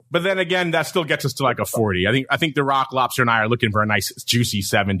 1. But then again, that still gets us to like a 40. I think the Rock Lobster and I are looking for a nice juicy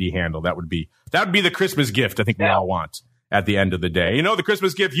 70 handle. That would be the Christmas gift I think we all want at the end of the day. You know, the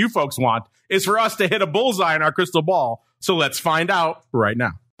Christmas gift you folks want is for us to hit a bullseye in our crystal ball. So let's find out right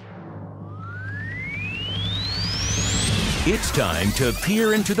now. It's time to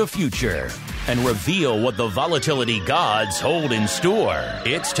peer into the future and reveal what the volatility gods hold in store.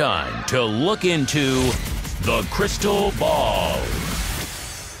 It's time to look into the crystal ball.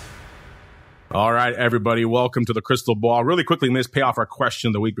 All right, everybody, welcome to the Crystal Ball. Really quickly, let's pay off our question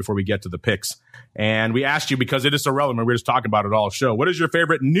of the week before we get to the picks. And we asked you, because it is so relevant, we're just talking about it all show. What is your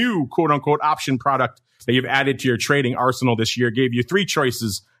favorite new, quote-unquote, option product that you've added to your trading arsenal this year? Gave you 3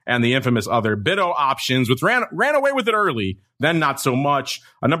 choices and the infamous other. BITO options, which ran away with it early, then not so much.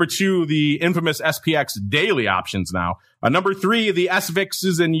 Number 2, the infamous SPX daily options now. Number 3, the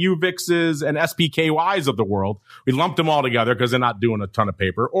SVIXs and UVIXs and SPKYs of the world. We lumped them all together because they're not doing a ton of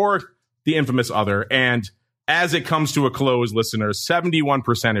paper. Or the infamous other. And as it comes to a close, listeners,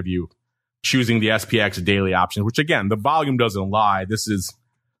 71% of you choosing the SPX daily option, which again, the volume doesn't lie. This is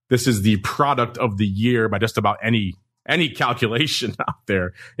the product of the year by just about any calculation out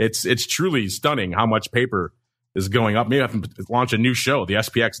there. It's truly stunning how much paper is going up. Maybe I have to launch a new show, the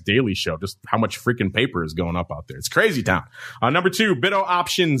SPX Daily Show, just how much freaking paper is going up out there. It's crazy town. Number 2, BITO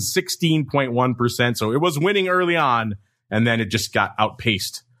options, 16.1%. So it was winning early on, and then it just got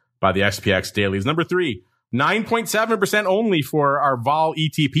outpaced by the SPX dailies. Number 3, 9.7% only for our Vol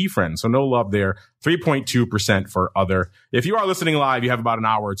ETP friends. So no love there. 3.2% for other. If you are listening live, you have about an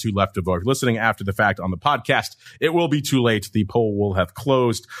hour or two left to vote. If you're listening after the fact on the podcast, it will be too late. The poll will have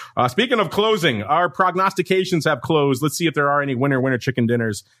closed. Speaking of closing, our prognostications have closed. Let's see if there are any winner chicken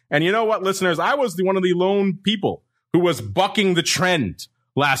dinners. And you know what, listeners? I was one of the lone people who was bucking the trend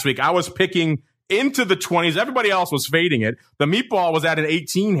last week. I was picking into the 20s. Everybody else was fading it. The meatball was at an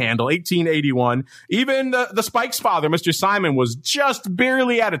 18 handle, 1881. Even the Spike's father, Mr. Simon, was just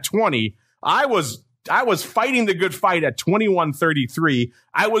barely at a 20. I was fighting the good fight at 2133.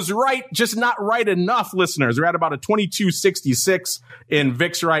 I was right, just not right enough, listeners. We're at about a 2266 in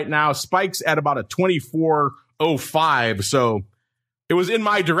VIX right now. Spike's at about a 2405. So it was in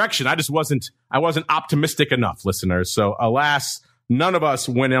my direction. I wasn't optimistic enough, listeners. So alas, none of us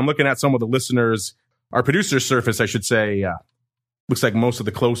win. I'm looking at some of the listeners, our producer surface, I should say. Looks like most of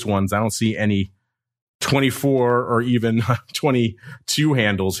the close ones. I don't see any 24 or even 22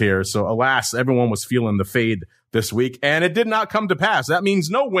 handles here. So alas, everyone was feeling the fade this week, and it did not come to pass. That means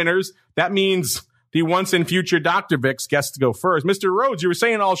no winners. That means the once and future Dr. VIX gets to go first. Mr. Rhodes, you were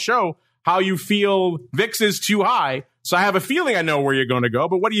saying all show how you feel VIX is too high. So I have a feeling I know where you're going to go,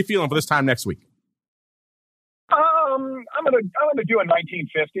 but what are you feeling for this time next week? I'm gonna do a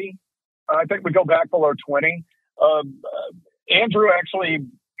 1950. I think we go back below 20. Andrew actually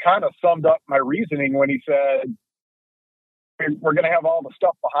kind of summed up my reasoning when he said we're going to have all the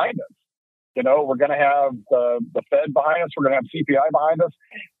stuff behind us. You know, we're going to have the Fed behind us. We're going to have CPI behind us.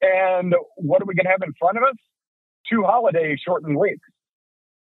 And what are we going to have in front of us? 2 holiday shortened weeks.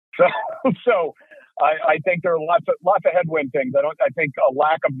 So I think there are lots of headwind things. I think a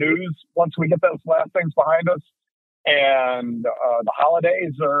lack of news once we get those last things behind us, and the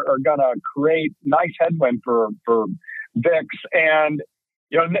holidays are going to create nice headwind for VIX. And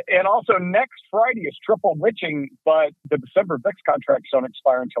and also next Friday is triple witching, but the December VIX contracts don't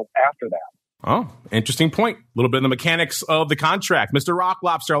expire until after that. Oh, interesting point. A little bit of the mechanics of the contract. Mr. Rock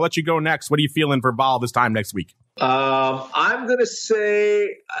Lobster, I'll let you go next. What are you feeling for Vol this time next week? I'm going to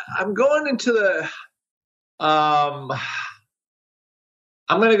say I'm going into the I'm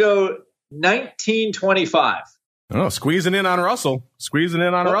going to go 1925. Oh, squeezing in on Russell.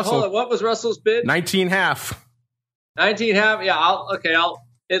 Hold on, what was Russell's bid? 19.5. 19.5. Yeah, I'll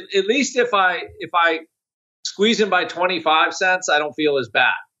at least if I squeeze him by 25 cents, I don't feel as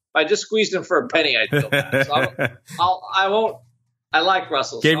bad. If I just squeezed him for a penny, I'd feel bad. So I won't. I like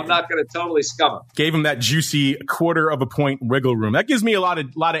Russell, so I'm not going to totally scum him. Gave him that juicy 1/4 of a point wiggle room. That gives me a lot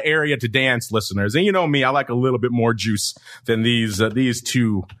of area to dance, listeners. And you know me, I like a little bit more juice than these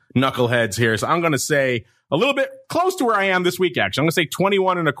two knuckleheads here. So I'm going to say a little bit close to where I am this week, actually. I'm going to say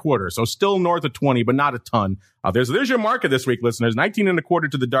 21.25. So still north of 20, but not a ton. There's your market this week, listeners.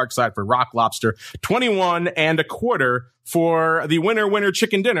 19.25 to the dark side for Rock Lobster. 21.25 for the winner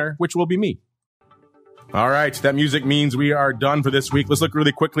chicken dinner, which will be me. All right, that music means we are done for this week. Let's look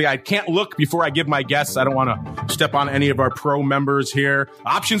really quickly. I can't look before I give my guess. I don't want to step on any of our pro members here.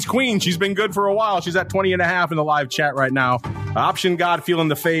 Options Queen, she's been good for a while. She's at 20.5 in the live chat right now. Option God feeling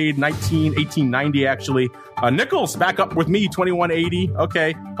the fade, 1890 actually. Nichols back up with me, 2180.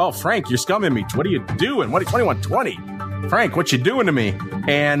 Okay. Oh, Frank, you're scumming me. What are you doing? 2120. Frank, what you doing to me?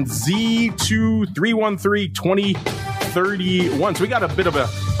 And Z2313 2031. So we got a bit of a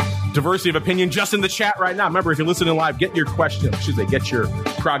diversity of opinion just in the chat right now. Remember, if you're listening live, get your question. Get your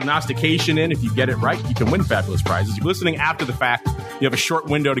prognostication in. If you get it right, you can win fabulous prizes. If you're listening after the fact, you have a short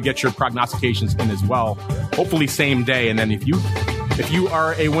window to get your prognostications in as well. Hopefully same day. And then if you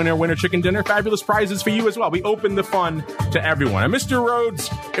are a winner chicken dinner, fabulous prizes for you as well. We open the fun to everyone. And Mr. Rhodes,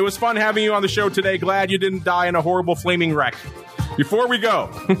 it was fun having you on the show today. Glad you didn't die in a horrible flaming wreck. Before we go,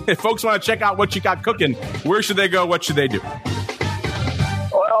 if folks want to check out what you got cooking, where should they go? What should they do?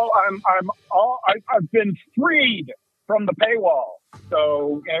 Well, I've been freed from the paywall.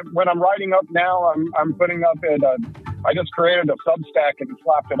 So when I'm writing up now, I'm putting up I just created a Substack and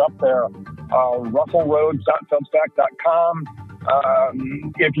slapped it up there. RussellRhoads.substack.com.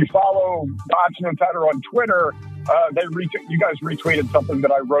 If you follow the Option Insider on Twitter, you guys retweeted something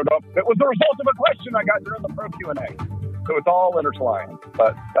that I wrote up that was the result of a question I got during the Pro Q&A. So it's all intertwined,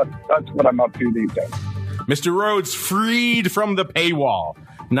 but that's what I'm up to these days. Mr. Rhodes freed from the paywall.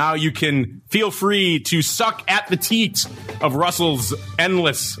 Now you can feel free to suck at the teat of Russell's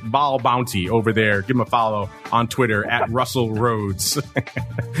endless ball bounty over there. Give him a follow on Twitter at Russell Rhodes.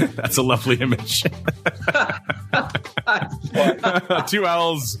 That's a lovely image. 2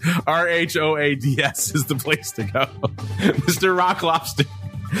 L's, RHOADS is the place to go. Mr. Rock Lobster.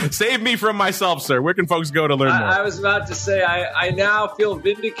 Save me from myself, sir. Where can folks go to learn more? I was about to say, I now feel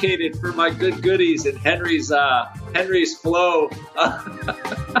vindicated for my good goodies in Henry's flow.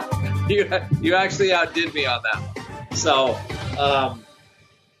 You actually outdid me on that one. So,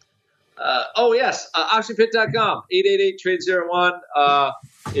 yes, optionpit.com, 888-TRADE-01.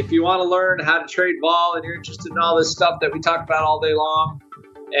 If you want to learn how to trade vol and you're interested in all this stuff that we talk about all day long,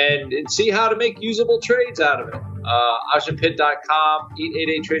 and see how to make usable trades out of it. OptionPit.com,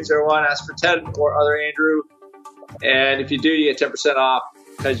 888-TRADE-01, ask for Ted or other Andrew. And if you do, you get 10% off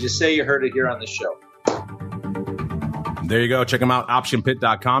because you say you heard it here on the show. There you go. Check them out,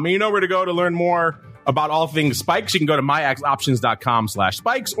 OptionPit.com. And you know where to go to learn more about all things spikes. You can go to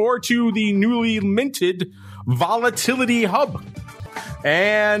MIAXoptions.com/spikes or to the newly minted Volatility Hub.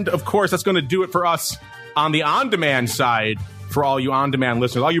 And, of course, that's going to do it for us on the on-demand side. For all you on-demand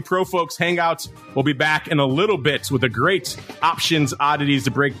listeners, all you pro folks, hangouts, we'll be back in a little bit with a great options oddities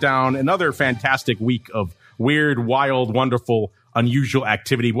to break down another fantastic week of weird, wild, wonderful, unusual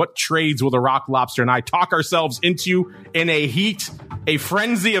activity. What trades will the Rock Lobster and I talk ourselves into in a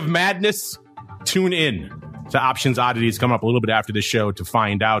frenzy of madness? Tune in to Options Oddities coming up a little bit after the show to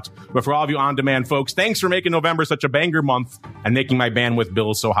find out. But for all of you on-demand folks, thanks for making November such a banger month and making my bandwidth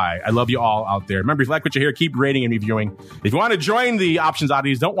bill so high. I love you all out there. Remember, if you like what you hear, keep rating and reviewing. If you want to join the Options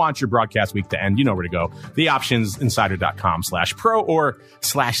Oddities, don't want your broadcast week to end, you know where to go. TheOptionsInsider.com/pro or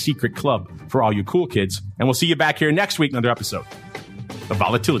 /secret club for all you cool kids. And we'll see you back here next week, another episode of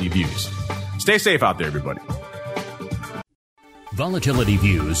Volatility Views. Stay safe out there, everybody. Volatility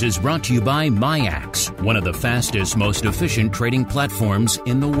Views is brought to you by MIAX, one of the fastest, most efficient trading platforms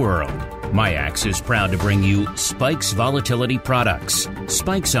in the world. MIAX is proud to bring you SPKEX volatility products.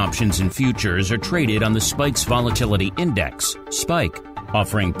 SPKEX options and futures are traded on the SPKEX Volatility Index, SPIKE,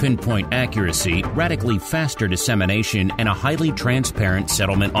 offering pinpoint accuracy, radically faster dissemination, and a highly transparent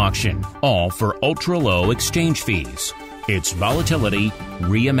settlement auction, all for ultra-low exchange fees. It's volatility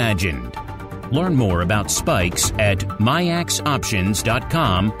reimagined. Learn more about SPKEX at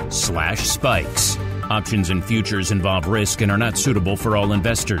MIAXoptions.com/spikes. Options and futures involve risk and are not suitable for all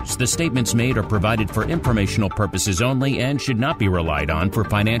investors. The statements made are provided for informational purposes only and should not be relied on for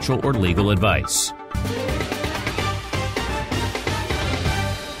financial or legal advice.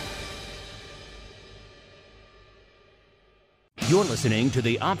 You're listening to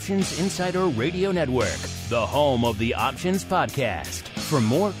the Options Insider Radio Network, the home of the Options Podcast. For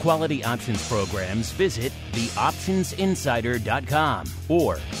more quality options programs, visit theoptionsinsider.com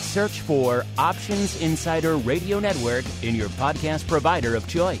or search for Options Insider Radio Network in your podcast provider of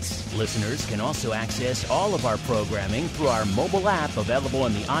choice. Listeners can also access all of our programming through our mobile app available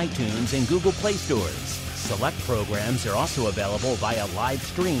in the iTunes and Google Play stores. Select programs are also available via live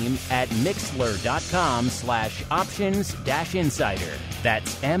stream at mixlr.com/options-insider.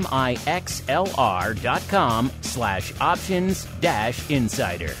 That's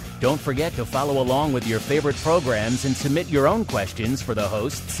mixlr.com/options-insider. Don't forget to follow along with your favorite programs and submit your own questions for the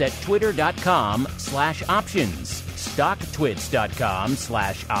hosts at twitter.com/options,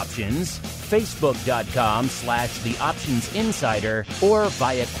 stocktwits.com/options, facebook.com/theoptionsinsider, or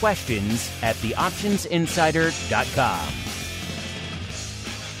via questions at theoptionsinsider.com.